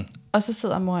 Og så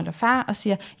sidder mor eller far og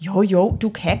siger, jo, du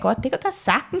kan godt, det kan du da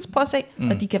sagtens, prøv at se.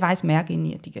 Og de kan faktisk mærke ind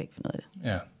i, at de kan ikke finde ud af det.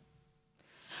 Ja.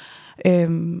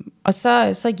 Og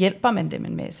så hjælper man dem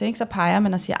en masse, ikke? Så peger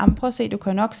man og siger, prøv at se, du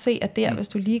kan nok se, at der, hvis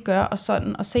du lige gør, og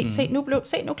sådan, og se,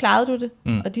 nu klarede du det.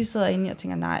 Og de sidder inde og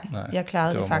tænker, nej, jeg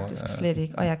klarede det faktisk slet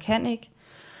ikke, og jeg kan ikke.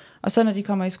 Og så når de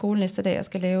kommer i skole næste dag og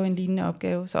skal lave en lignende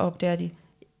opgave, så opdager de,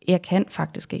 jeg kan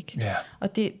faktisk ikke. Ja.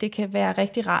 Og det kan være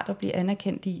rigtig rart at blive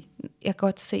anerkendt i, jeg kan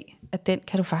godt se, at den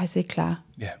kan du faktisk ikke klare.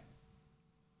 Ja.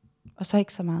 Og så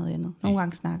ikke så meget andet. Nogle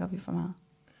gange snakker vi for meget.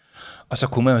 Og så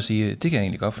kunne man jo sige, det kan jeg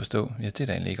egentlig godt forstå. Ja, det er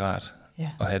da egentlig ikke rart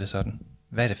at have det sådan.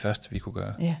 Hvad er det første, vi kunne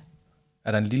gøre? Ja.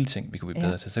 Er der en lille ting, vi kunne blive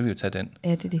bedre til, så vil vi jo tage den.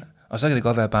 Ja, det er det. Og så kan det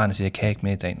godt være, at barnet siger, jeg kan ikke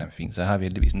med i dag. Nej, fint, så har vi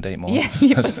heldigvis en dag i morgen. Ja,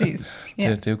 lige præcis.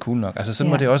 Ja. Det er jo cool nok. Altså sådan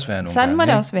må det også være nogle sådan gange. Sådan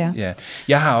må det også være. Ja.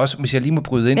 Jeg har også, hvis jeg lige må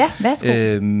bryde ind,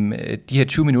 de her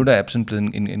 20 minutter er sådan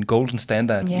blevet en golden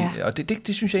standard. Ja. Og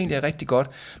det synes jeg egentlig er rigtig godt.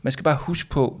 Man skal bare huske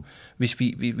på,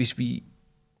 hvis vi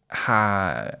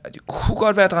har... Det kunne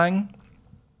godt være drenge.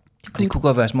 Det kunne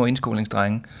godt være små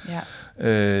indskolingsdrenge,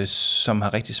 som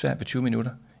har rigtig svært ved 20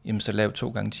 minutter. Jamen så lav 2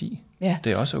 gange 10. Ja.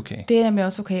 Det er også okay. Det er nemlig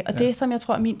også okay. Og det, som jeg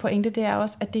tror er min pointe, det er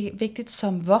også, at det er vigtigt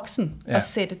som voksen at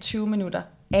sætte 20 minutter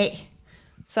af.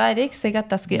 Så er det ikke sikkert,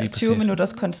 der sker 20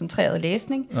 minutters koncentreret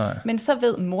læsning. Nej. Men så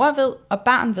ved mor og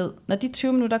barn ved, når de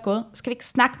 20 minutter er gået, skal vi ikke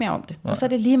snakke mere om det. Nej. Og så er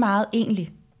det lige meget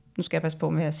egentlig. Nu skal jeg passe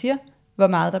på, hvad jeg siger. Hvor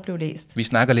meget der blev læst. Vi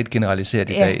snakker lidt generaliseret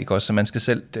i dag, ikke også? Så man skal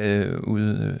selv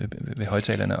ude ved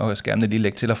højtalerne og skærmene lige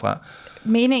lægge til og fra.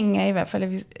 Meningen er i hvert fald,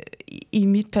 at vi, i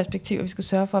mit perspektiv, at vi skal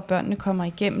sørge for, at børnene kommer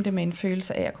igennem det med en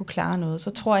følelse af at kunne klare noget. Så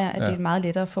tror jeg, at det er meget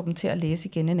lettere at få dem til at læse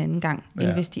igen en anden gang,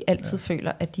 end hvis de altid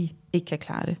føler, at de ikke kan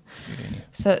klare det.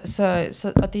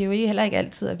 Så, og det er jo heller ikke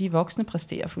altid, at vi voksne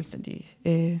præsterer fuldstændig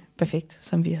perfekt,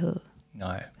 som vi havde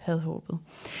håbet.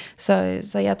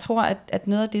 Så jeg tror, at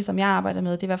noget af det, som jeg arbejder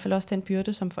med, det er i hvert fald også den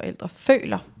byrde, som forældre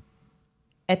føler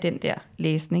af den der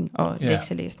læsning og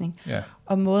lektielæsning. Yeah.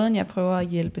 Og måden, jeg prøver at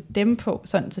hjælpe dem på,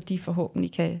 sådan så de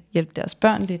forhåbentlig kan hjælpe deres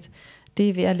børn lidt, det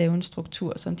er ved at lave en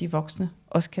struktur, som de voksne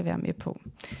også kan være med på.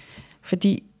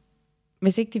 Fordi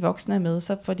hvis ikke de voksne er med,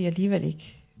 så får de alligevel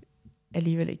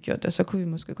ikke gjort det. Så kunne vi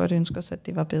måske godt ønske os, at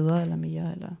det var bedre eller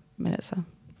mere. Men altså...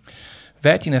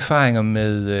 Hvad er dine erfaringer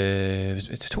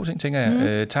med 2 ting, tænker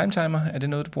jeg? Time timer, er det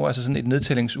noget, du bruger? Altså sådan et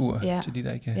nedtællingsur til de,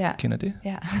 der ikke kender det?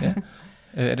 Ja.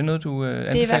 Er det noget, du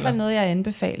anbefaler? Det er i hvert fald noget, jeg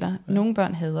anbefaler. Nogle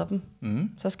børn hader dem.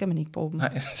 Så skal man ikke bruge dem. Nej,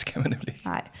 det skal man nemlig ikke.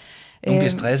 Nej. Nogle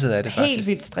bliver stresset af det, faktisk. Helt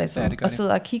vildt stresset, og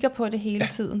sidder og kigger på det hele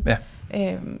tiden.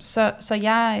 Ja. Så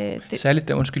jeg... Særligt,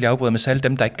 undskyld, jeg afbryder, men særligt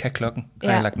dem, der ikke kan klokken,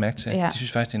 har jeg lagt mærke til. De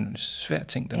synes faktisk, det er en svær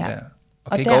ting, den der.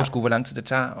 Og kan ikke overskue, hvor lang tid det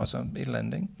tager, og så et eller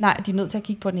andet, ikke? Nej, de er nødt til at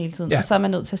kigge på den hele tiden, og så er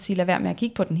man nødt til at sige, lad være med at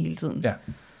kigge på den hele tiden. Ja,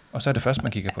 og så er det først,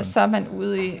 man kigger på den. Så er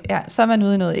man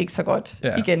ude i noget ikke så godt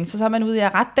igen, for så er man ude i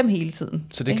at rette dem hele tiden.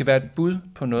 Så det kan være et bud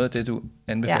på noget af det, du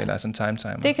anbefaler, altså en time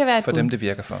timer, det kan være et for bud. Dem, det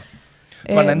virker for.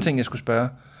 Der var en anden ting, jeg skulle spørge,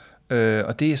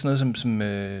 og det er sådan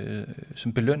noget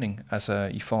som belønning, altså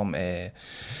i form af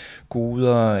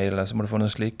goder, eller så må du få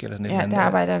noget slik, eller sådan et eller andet. Ja, det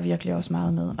arbejder jeg virkelig også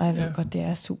meget med, og jeg ved godt, det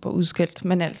er super udskilt,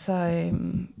 men altså,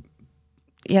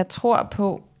 jeg tror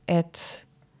på, at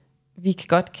vi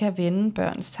godt kan vende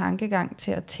børns tankegang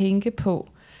til at tænke på,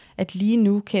 at lige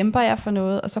nu kæmper jeg for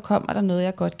noget, og så kommer der noget,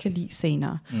 jeg godt kan lide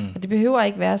senere. Og det behøver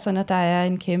ikke være sådan, at der er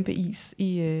en kæmpe is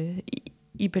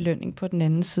i belønning på den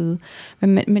anden side.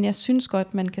 Men jeg synes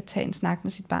godt, man kan tage en snak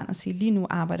med sit barn og sige, lige nu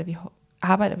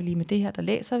arbejder vi lige med det her, der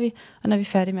læser vi, og når vi er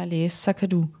færdige med at læse, så kan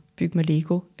du bygge med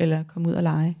Lego, eller komme ud og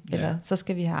lege, eller så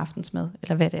skal vi have aftensmad,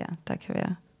 eller hvad det er, der kan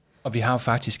være. Og vi har jo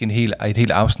faktisk et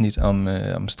helt afsnit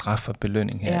om straf og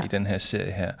belønning her i den her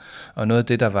serie her. Og noget af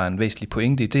det, der var en væsentlig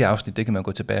pointe i det afsnit, det kan man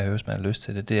gå tilbage og høre, hvis man har lyst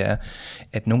til det, det er,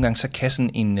 at nogle gange så kan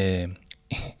sådan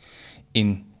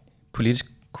en politisk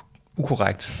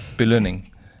ukorrekt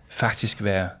belønning faktisk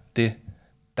være det,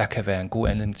 der kan være en god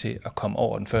anledning til at komme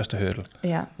over den første hurdle.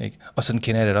 Ja. Ikke? Og sådan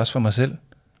kender jeg det også for mig selv.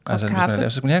 Altså, hvis man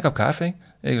så skal man have en kop kaffe, ikke?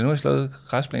 Eller nu har jeg slået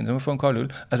græsplænen, så må jeg få en kold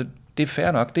øl. Altså, det er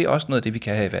fair nok. Det er også noget af det, vi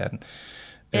kan have i verden.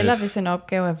 Eller hvis en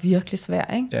opgave er virkelig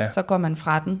svær, ikke? Så går man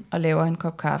fra den og laver en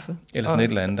kop kaffe. Eller sådan et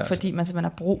eller andet. Altså. Fordi man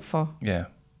simpelthen har brug for. Ja.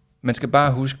 Man skal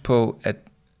bare huske på, at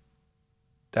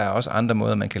der er også andre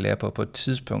måder, man kan lære på et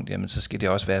tidspunkt. Jamen, så skal det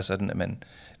også være sådan, at man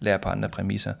lærer på andre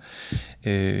præmisser.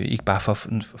 Ikke bare for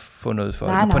at få noget for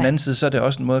det. På den anden side, så er det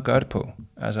også en måde at gøre det på.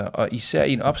 Altså, og især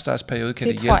i en opstartsperiode kan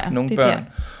det hjælpe nogle børn. Der.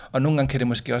 Og nogle gange kan det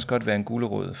måske også godt være en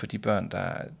gulerod for de børn,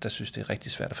 der synes, det er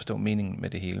rigtig svært at forstå meningen med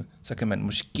det hele. Så kan man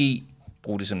måske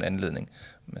bruge det som en anledning.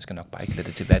 Man skal nok bare ikke lade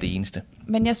det til hver det eneste.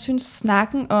 Men jeg synes,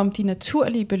 snakken om de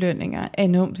naturlige belønninger er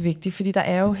enormt vigtig, fordi der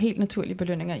er jo helt naturlige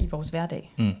belønninger i vores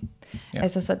hverdag. Ja.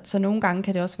 Altså, så nogle gange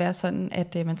kan det også være sådan,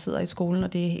 at man sidder i skolen,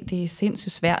 og det er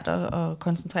sindssygt svært at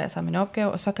koncentrere sig om en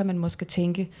opgave, og så kan man måske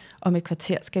tænke, om et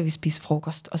kvarter skal vi spise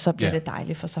frokost, og så bliver det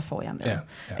dejligt, for så får jeg mad. Ja.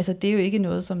 Altså, det er jo ikke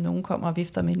noget, som nogen kommer og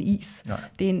vifter med en is. Nej.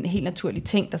 Det er en helt naturlig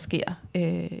ting, der sker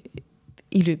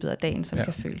i løbet af dagen, som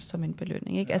kan føles som en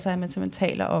belønning. Ikke? Altså, at man simpelthen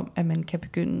taler om, at man kan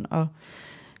begynde at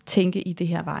tænke i det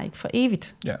her var ikke for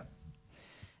evigt. Ja.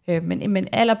 Men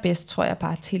allerbedst tror jeg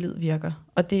bare, at tillid virker.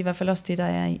 Og det er i hvert fald også det, der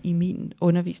er i min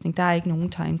undervisning. Der er ikke nogen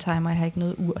timer, jeg har ikke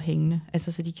noget ur hængende,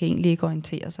 altså, så de kan egentlig ikke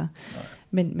orientere sig.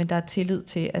 Men der er tillid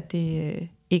til, at det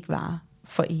ikke varer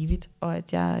for evigt, og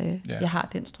at jeg har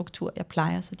den struktur, jeg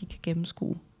plejer, så de kan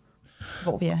gennemskue,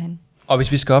 hvor vi er henne. Og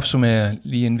hvis vi skal opsummere,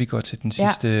 lige inden vi går til den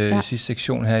sidste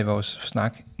sektion her i vores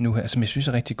snak nu her, som jeg synes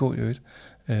er rigtig god i øvrigt,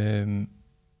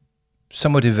 så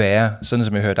må det være, sådan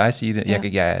som jeg hører dig sige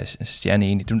det, jeg er stjerne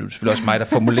enig, det er selvfølgelig også mig, der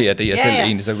formulerer det, jeg selv er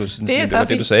enig, så kunne du sådan sige, det var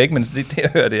det, du sagde, ikke? Men det jeg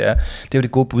hører, det er jo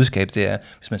det gode budskab, det er,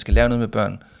 hvis man skal lave noget med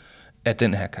børn af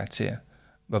den her karakter,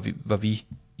 hvor vi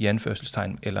i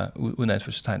anførselstegn, eller uden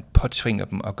anførselstegn, påtvinger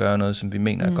dem at gøre noget, som vi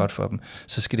mener er godt for dem,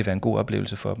 så skal det være en god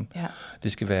oplevelse for dem. Ja.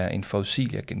 Det skal være en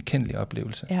forudsigelig og genkendelig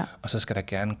oplevelse. Ja. Og så skal der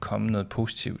gerne komme noget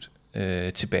positivt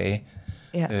tilbage.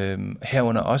 Ja.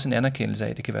 Herunder også en anerkendelse af,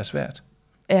 at det kan være svært.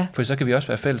 Ja. For så kan vi også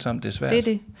være fælles om, det er svært. Det er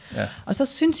det. Ja. Og så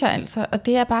synes jeg altså, og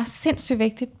det er bare sindssygt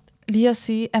vigtigt lige at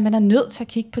sige, at man er nødt til at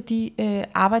kigge på de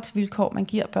arbejdsvilkår, man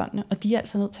giver børnene, og de er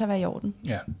altså nødt til at være i orden.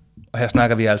 Ja. Og her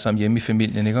snakker vi altså om hjemme i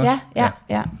familien, ikke også?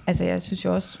 Ja. Altså, jeg synes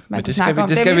jo også, man kan snakke om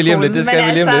det skal vi lige om lidt. Det skal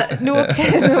vi lige om lidt. Nu,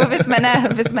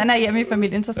 hvis man er hjemme i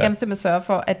familien, så skal man simpelthen sørge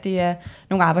for, at det er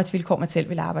nogle arbejdsvilkår, man selv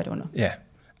vil arbejde under. Ja.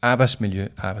 Arbejdsmiljø,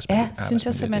 synes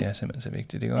jeg simpelthen. Det er simpelthen så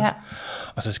vigtigt, ikke også? Ja.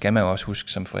 Og så skal man jo også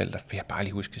huske som forældre, vil jeg bare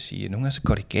lige huske at sige, at nogle gange så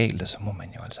går det galt, og så må man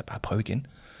jo altså bare prøve igen.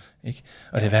 Ikke?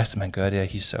 Og det værste, man gør, det er at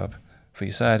hisse op.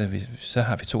 Fordi så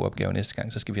har vi 2 opgaver næste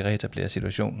gang, så skal vi reetablere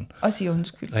situationen. Og sige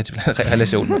undskyld. Reetablere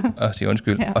relationen og sige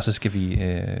undskyld. Og så skal vi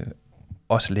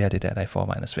også lære det der i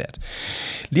forvejen er svært.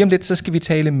 Lige om lidt, så skal vi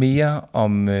tale mere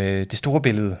om det store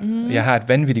billede. Jeg har et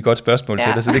vanvittigt godt spørgsmål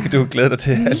til dig, så det kan du glæde dig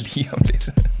til lige om lidt.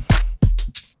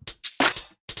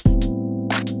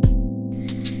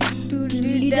 Du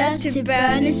lytter til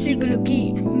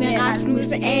Børnepsykologi med Rasmus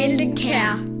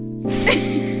Alenkær.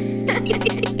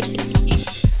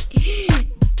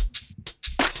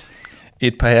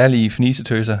 Et par ærlige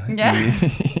fnisetøser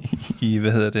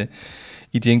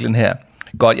i jinglen her.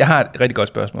 Godt, jeg har et rigtig godt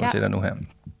spørgsmål til dig nu her.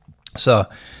 Så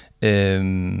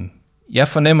jeg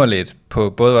fornemmer lidt på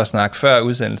både vores snak før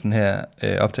udsendelsen her,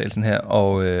 optagelsen her,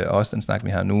 og også den snak, vi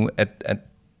har nu, at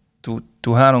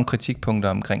du har nogle kritikpunkter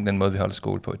omkring den måde, vi holder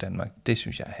skole på i Danmark. Det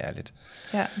synes jeg er herligt.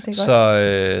 Ja, det er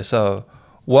godt. Så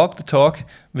walk the talk.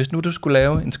 Hvis nu du skulle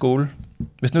lave en skole,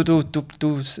 hvis nu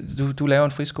du laver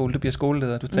en friskole, du bliver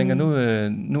skoleleder, du tænker,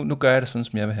 nu gør jeg det sådan,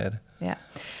 som jeg vil have det. Ja.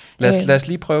 Lad os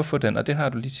lige prøve at få den, og det har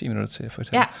du lige 10 minutter til at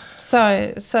fortælle. Ja,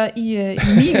 så i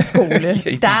min skole,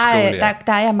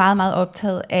 der er jeg meget, meget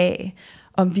optaget af,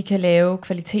 om vi kan lave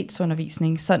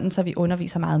kvalitetsundervisning, sådan så vi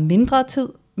underviser meget mindre tid,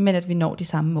 men at vi når de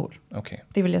samme mål. Okay.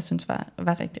 Det vil jeg synes var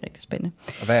rigtig, rigtig spændende.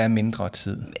 Og hvad er mindre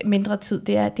tid? Mindre tid,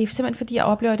 det er simpelthen fordi, jeg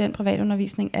oplever i den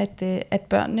privatundervisning, at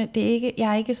børnene,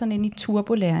 jeg er ikke sådan en i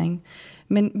turbolæring,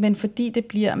 men fordi det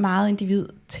bliver meget individ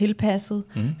tilpasset,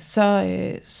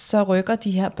 så rykker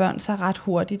de her børn sig ret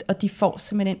hurtigt, og de får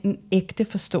simpelthen en ægte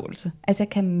forståelse. Altså jeg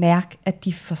kan mærke, at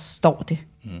de forstår det.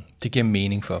 Det giver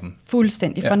mening for dem.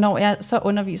 Fuldstændig, for når jeg så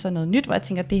underviser noget nyt, hvor jeg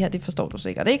tænker, det her, det forstår du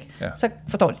sikkert ikke, så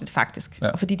forstår de det faktisk,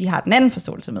 og fordi de har den anden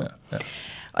forståelse med. Ja.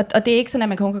 Og det er ikke sådan, at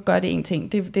man kun kan gøre det en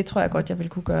ting. Det tror jeg godt, jeg vil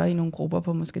kunne gøre i nogle grupper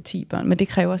på måske 10 børn, men det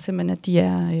kræver simpelthen, at de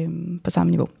er på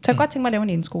samme niveau. Så jeg kan godt tænke mig at lave en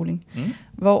indskoling,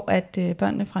 hvor at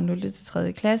børnene fra 0. til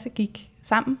 3. klasse gik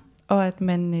sammen, og at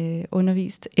man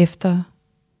underviste efter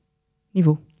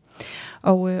niveau.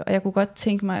 Og jeg kunne godt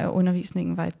tænke mig, at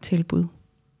undervisningen var et tilbud.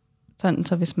 Sådan,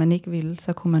 så hvis man ikke ville,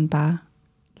 så kunne man bare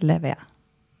lade være.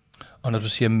 Og når du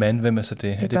siger mand, hvem er så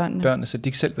det? Det er børnene, så de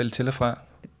ikke selv vælge til og fra?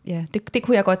 Ja, det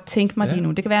kunne jeg godt tænke mig lige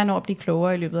nu. Det kan være, at jeg når at blive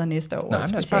klogere i løbet af næste år. Nej,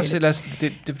 men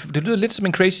det lyder lidt som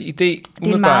en crazy idé. Det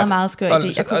er en meget, meget skør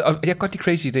idé. Og jeg kan godt lide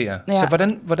crazy idéer. Ja.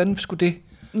 Så hvordan skulle det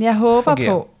Jeg håber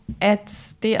fungere? på,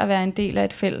 at det at være en del af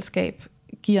et fællesskab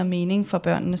giver mening for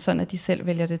børnene, sådan at de selv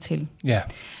vælger det til. Ja.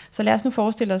 Så lad os nu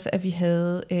forestille os, at vi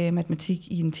havde matematik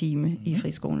i en time i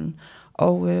friskolen.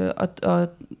 Og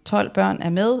 12 børn er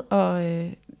med, og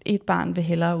et barn vil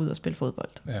hellere ud og spille fodbold.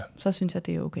 Ja. Så synes jeg,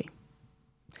 det er okay.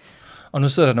 Og nu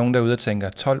sidder der nogen derude og tænker,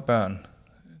 12 børn,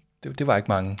 det var ikke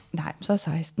mange. Nej, så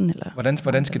 16 eller...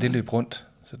 Hvordan skal det løbe rundt?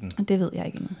 Sådan? Det ved jeg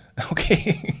ikke endnu. Okay,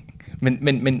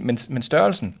 men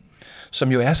størrelsen,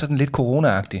 som jo er sådan lidt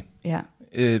corona-agtig,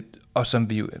 og som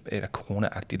vi jo, eller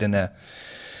corona-agtig, den er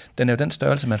jo den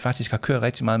størrelse, man faktisk har kørt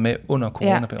rigtig meget med under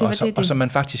corona, og som man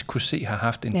faktisk kunne se har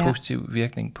haft en positiv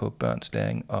virkning på børns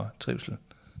læring og trivsel.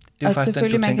 Det er og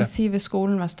selvfølgelig man kan sige, at hvis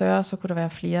skolen var større, så kunne der være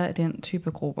flere af den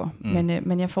type grupper.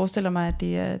 Men jeg forestiller mig, at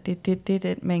det er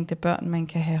den mængde børn, man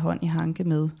kan have hånd i hanke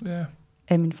med. Ja.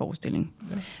 Af min forestilling.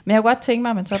 Ja. Men jeg kunne godt tænke mig,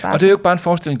 at man så bare... Og det er jo ikke bare en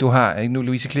forestilling, du har. Ikke? Nu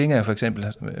Louise Klinger er for eksempel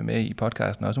med i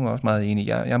podcasten, og hun er også meget enig.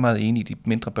 Jeg er meget enig i de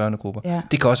mindre børnegrupper. Ja.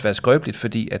 Det kan også være skrøbeligt,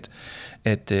 fordi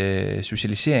at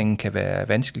socialiseringen kan være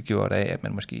vanskeliggjort af, at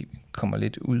man måske kommer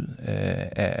lidt ud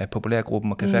af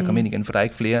populærgruppen og kan svært komme ind igen, for der er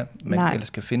ikke flere, man ellers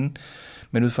kan finde.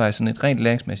 Men ud fra sådan et rent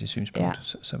læringsmæssigt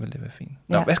synspunkt, så vil det være fint.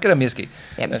 Nå, hvad skal der mere ske?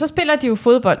 Jamen, så spiller de jo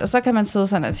fodbold, og så kan man sidde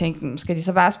sådan og tænke, skal de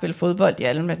så bare spille fodbold i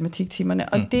alle matematiktimerne?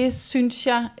 Og det synes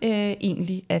jeg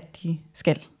egentlig, at de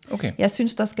skal. Okay. Jeg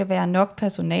synes, der skal være nok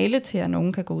personale til, at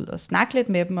nogen kan gå ud og snakke lidt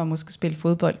med dem, og måske spille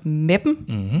fodbold med dem.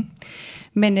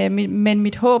 Mm-hmm. Men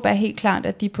mit håb er helt klart,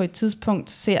 at de på et tidspunkt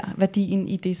ser værdien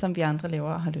i det, som vi andre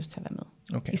laver og har lyst til at være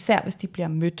med. Okay. Især hvis de bliver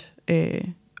mødt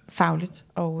fagligt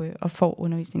og får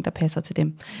undervisning, der passer til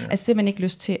dem. Ja. Altså simpelthen ikke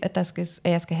lyst til, at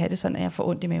jeg skal have det sådan, at jeg får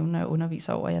ondt i maven, når jeg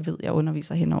underviser over, og jeg ved, at jeg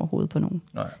underviser hen over hovedet på nogen.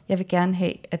 Nej. Jeg vil gerne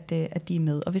have, at de er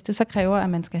med. Og hvis det så kræver, at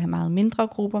man skal have meget mindre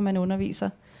grupper, man underviser,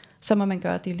 så må man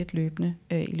gøre det lidt løbende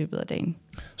i løbet af dagen.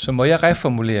 Så må jeg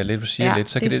reformulere lidt, du siger lidt.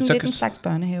 Så det er sådan lidt en slags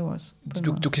børnehave også.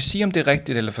 Du kan sige, om det er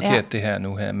rigtigt eller forkert, det her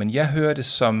nu her, men jeg hører det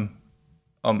som,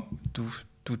 om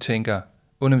du tænker,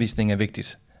 undervisning er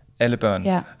vigtigt. Alle børn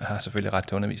har selvfølgelig ret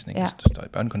til undervisning, hvis der står i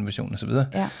børnekonventionen osv.,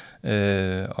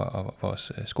 og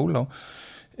vores skolelov.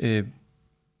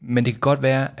 Men det kan godt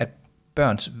være, at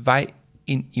børns vej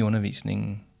ind i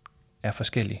undervisningen er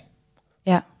forskellig.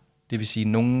 Ja. Det vil sige, at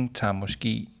nogen tager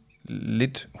måske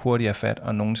lidt hurtigere fat,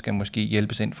 og nogen skal måske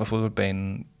hjælpes ind fra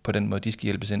fodboldbanen på den måde, de skal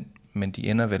hjælpes ind, men de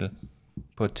ender vel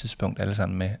på et tidspunkt alle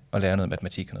sammen med at lære noget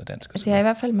matematik og noget dansk. Altså jeg er i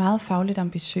hvert fald meget fagligt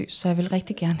ambitiøs, så jeg vil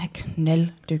rigtig gerne have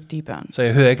knalddygtige børn. Så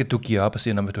jeg hører ikke, at du giver op og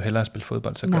siger, når vil du hellere spille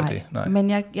fodbold, så gør det. Nej, men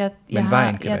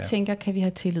jeg tænker, kan vi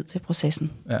have tillid til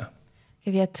processen? Ja.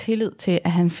 Kan vi have tillid til,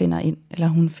 at han finder ind, eller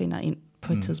hun finder ind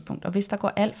på et tidspunkt? Og hvis der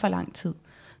går alt for lang tid,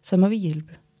 så må vi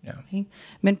hjælpe. Ja.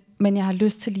 Men jeg har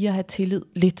lyst til lige at have tillid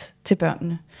lidt til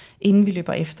børnene, inden vi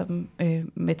løber efter dem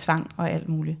med tvang og alt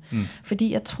muligt.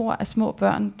 Fordi jeg tror, at små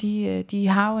børn, de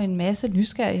har jo en masse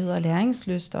nysgerrighed og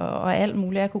læringslyst og alt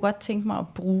muligt. Jeg kunne godt tænke mig at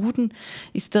bruge den,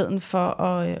 i stedet for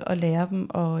at lære dem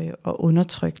og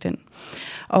undertrykke den.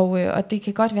 Og det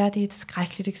kan godt være, at det er et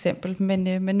skrækkeligt eksempel,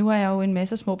 men nu har jeg jo en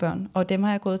masse små børn, og dem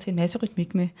har jeg gået til en masse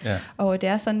rytmik med. Ja. Og det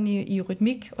er sådan, i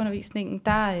rytmikundervisningen,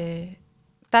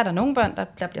 der er der nogle børn,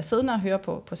 der bliver siddende og hører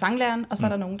på sanglæreren, og så er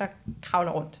der nogen, der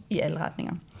kravler rundt i alle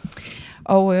retninger.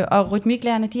 Og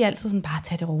rytmiklærerne, de er altid sådan, bare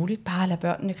tag det roligt, bare lad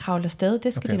børnene kravle afsted,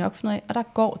 det skal de nok finde ud af. Og der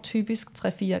går typisk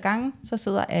 3-4 gange, så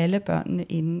sidder alle børnene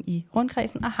inde i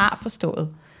rundkredsen og har forstået,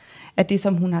 at det,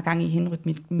 som hun har gang i hende,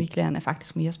 rytmiklæreren, er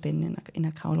faktisk mere spændende, end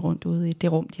at kravle rundt ude i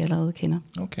det rum, de allerede kender.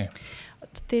 Okay. Og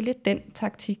det er lidt den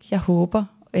taktik, jeg håber,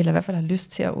 eller i hvert fald har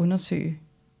lyst til at undersøge,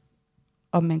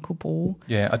 om man kunne bruge.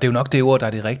 Ja, og det er jo nok det ord, der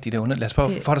er det rigtige. Lad os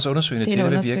prøve at få dig så undersøgende til,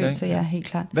 det virker. Ikke? Ja, helt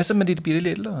klart. Hvad så med de lidt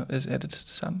ældre? Er det det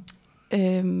samme?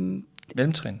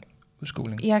 Mellemtrin,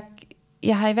 udskoling?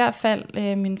 Jeg har i hvert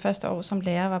fald min første år som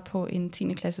lærer var på en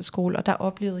 10. klasse skole, og der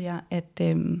oplevede jeg,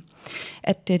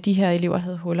 at de her elever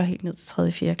havde huller helt ned til 3.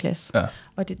 og 4. klasse. Ja.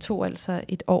 Og det tog altså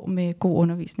et år med god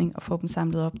undervisning at få dem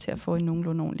samlet op til at få en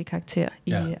nogenlunde ordentlig karakter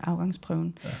i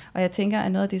afgangsprøven. Ja. Og jeg tænker,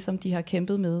 at noget af det, som de har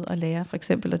kæmpet med at lære, for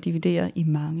eksempel at dividere i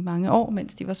mange, mange år,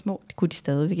 mens de var små, det kunne de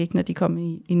stadigvæk ikke, når de kom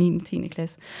i 9. og 10.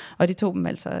 klasse. Og det tog dem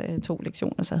altså 2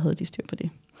 lektioner, så havde de styr på det.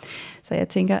 Så jeg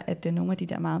tænker, at nogle af de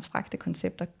der meget abstrakte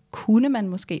koncepter, kunne man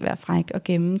måske være fræk og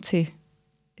gemme til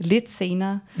lidt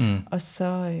senere, og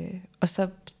så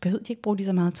behøvede de ikke bruge lige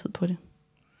så meget tid på det.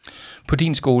 På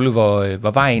din skole,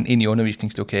 hvor vejen ind i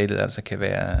undervisningslokalet altså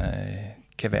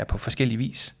kan være på forskellige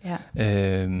vis,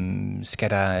 skal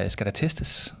der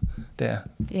testes der?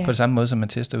 Ja. På det samme måde, som man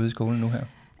tester ude i skolen nu her?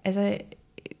 Altså,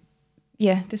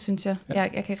 ja, det synes jeg. Ja.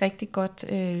 Jeg kan rigtig godt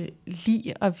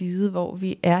lide at vide, hvor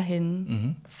vi er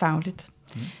henne fagligt.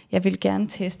 Mm-hmm. Jeg vil gerne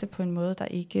teste på en måde, der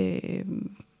ikke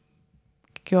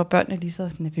gjorde børnene lige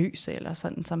så nervøse, eller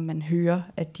sådan, som man hører,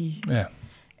 at de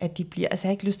bliver. Altså, jeg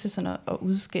har ikke lyst til sådan at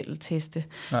udskille teste.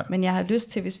 Nej. Men jeg har lyst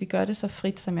til, hvis vi gør det så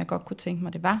frit, som jeg godt kunne tænke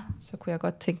mig, det var, så kunne jeg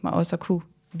godt tænke mig også at kunne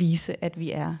vise, at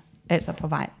vi er altså på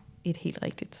vej et helt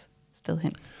rigtigt sted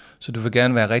hen. Så du vil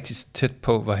gerne være rigtig tæt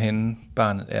på, hvorhenne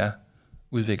barnet er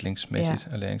udviklingsmæssigt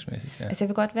og læringsmæssigt? Ja. Altså, jeg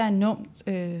vil godt være enormt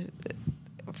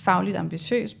fagligt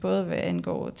ambitiøs, både hvad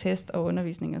angår test og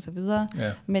undervisning og så videre,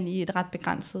 men i et ret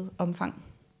begrænset omfang.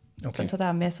 Okay. Så der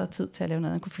er masser af tid til at lave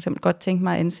noget. Jeg kunne for eksempel godt tænke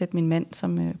mig at ansætte min mand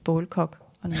som bålkok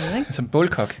og noget, ikke? Som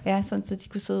bålkok? Ja, sådan så de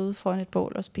kunne sidde ude foran et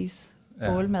bål og spise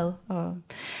bålmad. Og,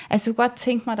 altså, jeg kunne godt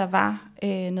tænke mig, at der var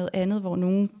noget andet, hvor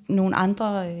nogle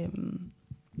andre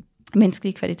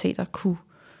menneskelige kvaliteter kunne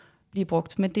blive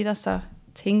brugt. Men det, der så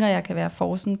tænker jeg kan være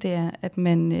forsen, det er, at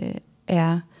man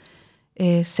er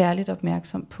særligt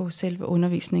opmærksom på selve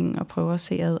undervisningen og prøver at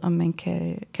se, om man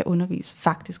kan undervise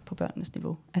faktisk på børnenes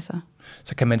niveau. Altså.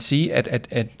 Så kan man sige,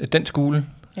 at den skole,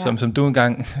 som du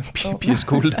engang bliver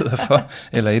skoleleder for,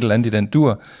 eller et eller andet i den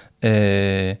dur,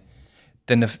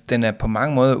 den er på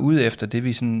mange måder ude efter det,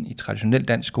 vi sådan i traditionel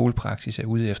dansk skolepraksis er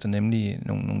ude efter, nemlig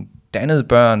nogle dannede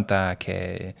børn, der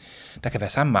kan være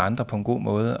sammen med andre på en god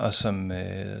måde, og som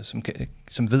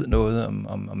ved noget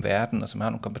om verden, og som har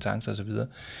nogle kompetencer osv.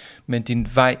 Men din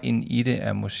vej ind i det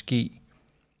er måske,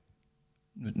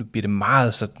 nu bliver det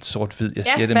meget så sort-hvid, jeg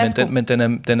siger det, men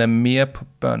den er mere på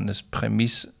børnenes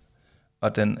præmis,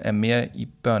 og den er mere i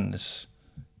børnenes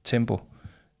tempo,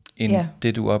 end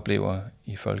det du oplever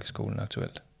i folkeskolen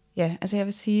aktuelt. Ja, altså jeg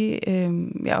vil sige,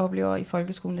 jeg oplever i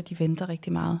folkeskolen, at de venter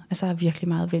rigtig meget. Altså har virkelig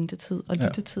meget ventetid og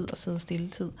lyttetid og sidde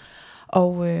stilletid.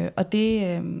 Og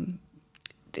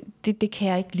det kan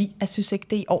jeg ikke lide. Jeg synes ikke,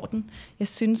 det er i orden. Jeg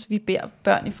synes, vi beder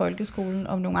børn i folkeskolen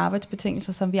om nogle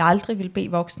arbejdsbetingelser, som vi aldrig vil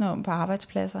bede voksne om på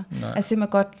arbejdspladser. Nej. Jeg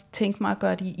simpelthen godt tænke mig at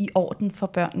gøre det i orden for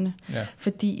børnene. Ja.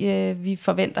 Fordi vi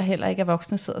forventer heller ikke, at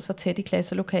voksne sidder så tæt i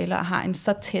klasselokaler og har en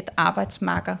så tæt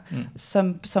arbejdsmarker,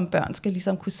 som børn skal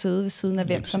ligesom kunne sidde ved siden af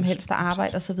hvem som helst, der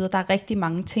arbejder osv. Der er rigtig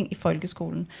mange ting i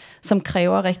folkeskolen, som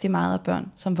kræver rigtig meget af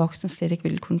børn, som voksne slet ikke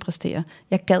ville kunne præstere.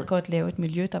 Jeg gad godt lave et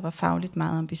miljø, der var fagligt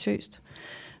meget ambitiøst,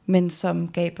 men som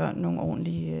gav børn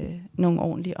nogle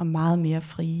ordentlige og meget mere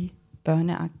frie,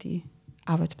 børneagtige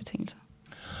arbejdsbetingelser.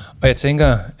 Og jeg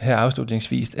tænker her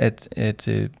afslutningsvis, at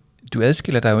du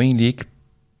adskiller dig jo egentlig ikke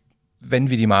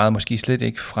vanvittigt meget, måske slet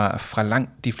ikke fra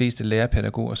langt de fleste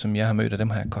lærerpædagoger, som jeg har mødt, og dem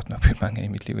har jeg godt nok mødt mange af i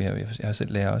mit liv. Jeg har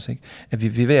selv lærer også, ikke? At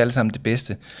vi ved alle sammen det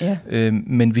bedste. Ja.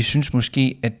 Men vi synes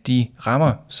måske, at de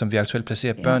rammer, som vi aktuelt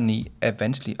placerer børn i, er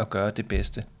vanskeligt at gøre det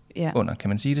bedste under. Kan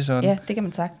man sige det sådan? Ja, det kan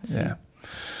man sagtens sige. Ja.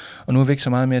 Og nu har vi ikke så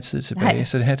meget mere tid tilbage,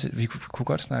 så det her vi kunne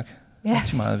godt snakke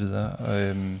rigtig meget videre.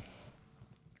 Og,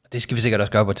 det skal vi sikkert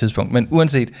også gøre på et tidspunkt. Men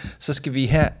uanset, så skal vi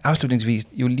her afslutningsvis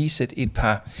jo lige sætte et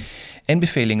par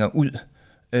anbefalinger ud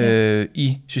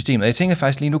i systemet. Jeg tænker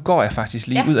faktisk lige, nu går jeg faktisk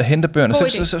lige ud og henter bøgerne.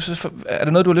 Så er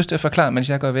der noget, du har lyst til at forklare, mens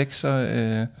jeg går væk,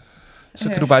 så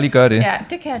kan du bare lige gøre det. Ja,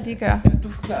 det kan jeg lige gøre. Ja, du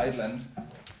forklarer et eller andet.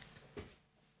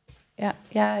 Ja,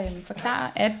 jeg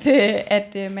forklarer,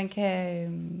 at man kan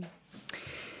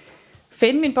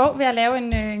finde min bog ved at lave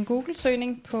en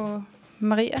Google-søgning på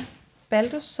Maria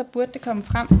Baldus, så burde det komme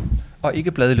frem. Og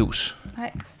ikke bladlus.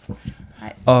 Nej.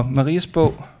 Og Marias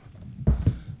bog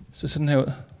ser sådan her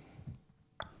ud.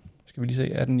 Skal vi lige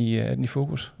se, er den i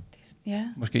fokus? Ja.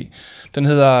 Måske. Den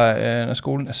hedder Når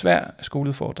skolen er svær,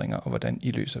 skoleudfordringer og hvordan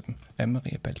I løser dem, af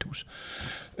Maria Baldus,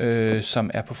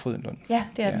 som er på Frydenlund. Ja,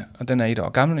 det er den. Og den er 1 år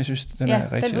gammel, jeg synes, den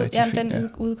er rigtig fin. Den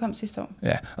udkom sidste år.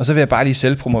 Ja, og så vil jeg bare lige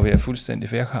selv promovere fuldstændig,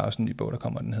 for jeg har også en ny bog, der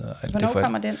kommer, den hedder. Hvornår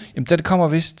kommer den? Jamen, den kommer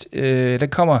vist, den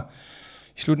kommer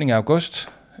i slutningen af august.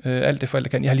 Alt det forældre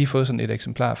kan. Jeg har lige fået sådan et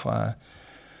eksemplar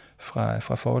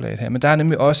fra forlaget her. Men der er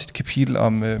nemlig også et kapitel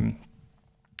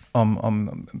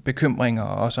om bekymringer,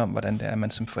 og også om, hvordan det er, at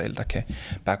man som forældre kan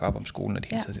bakke op om skolen og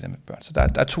det hele taget det der med børn. Så der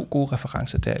er 2 gode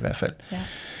referencer der i hvert fald. Ja.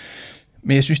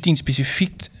 Men jeg synes, din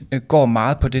specifikt går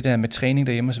meget på det der med træning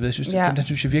derhjemme og så videre. Jeg synes, den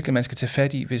synes jeg virkelig, man skal tage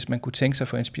fat i, hvis man kunne tænke sig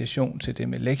for inspiration til det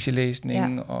med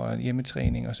lektielæsning og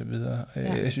hjemmetræning og så videre.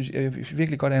 Jeg synes, jeg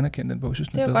virkelig godt anerkende den bog. Jeg synes,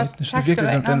 det er den godt. Rigtig, tak skal du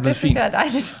have. Det synes jeg er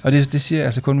dejligt. Og det siger jeg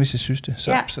altså kun, hvis jeg synes det.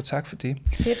 Så tak for det.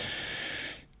 Fedt.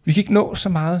 Vi kan ikke nå så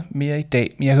meget mere i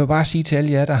dag, men jeg kan jo bare sige til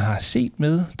alle jer, der har set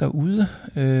med derude,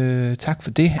 tak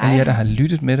for det. Alle jer, der har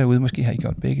lyttet med derude, måske har I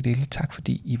gjort begge dele. Tak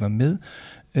fordi I var med.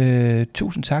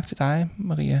 Tusind tak til dig,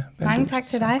 Maria. Mange tak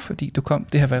til dig. Fordi du kom.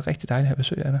 Det har været rigtig dejligt at have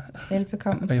besøg af dig.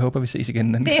 Velbekomme. Og jeg håber, vi ses igen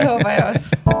en anden gang. Det håber jeg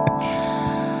også.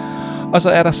 Og så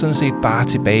er der sådan set bare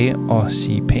tilbage at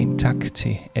sige pænt tak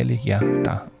til alle jer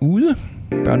derude.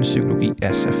 Børnepsykologi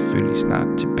er selvfølgelig snart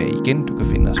tilbage igen. Du kan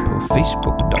finde os på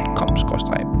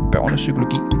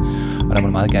facebook.com/børnepsykologi. Og der må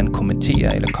du meget gerne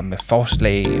kommentere eller komme med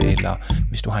forslag, eller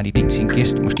hvis du har en idé til en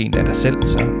gæst, måske endda dig selv,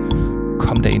 så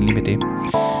kom der endelig med det.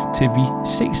 Til vi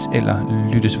ses eller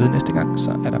lyttes ved næste gang,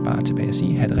 så er der bare tilbage at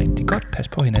sige, ha' det rigtig godt, pas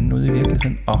på hinanden ude i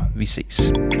virkeligheden, og vi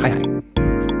ses. Hej hej.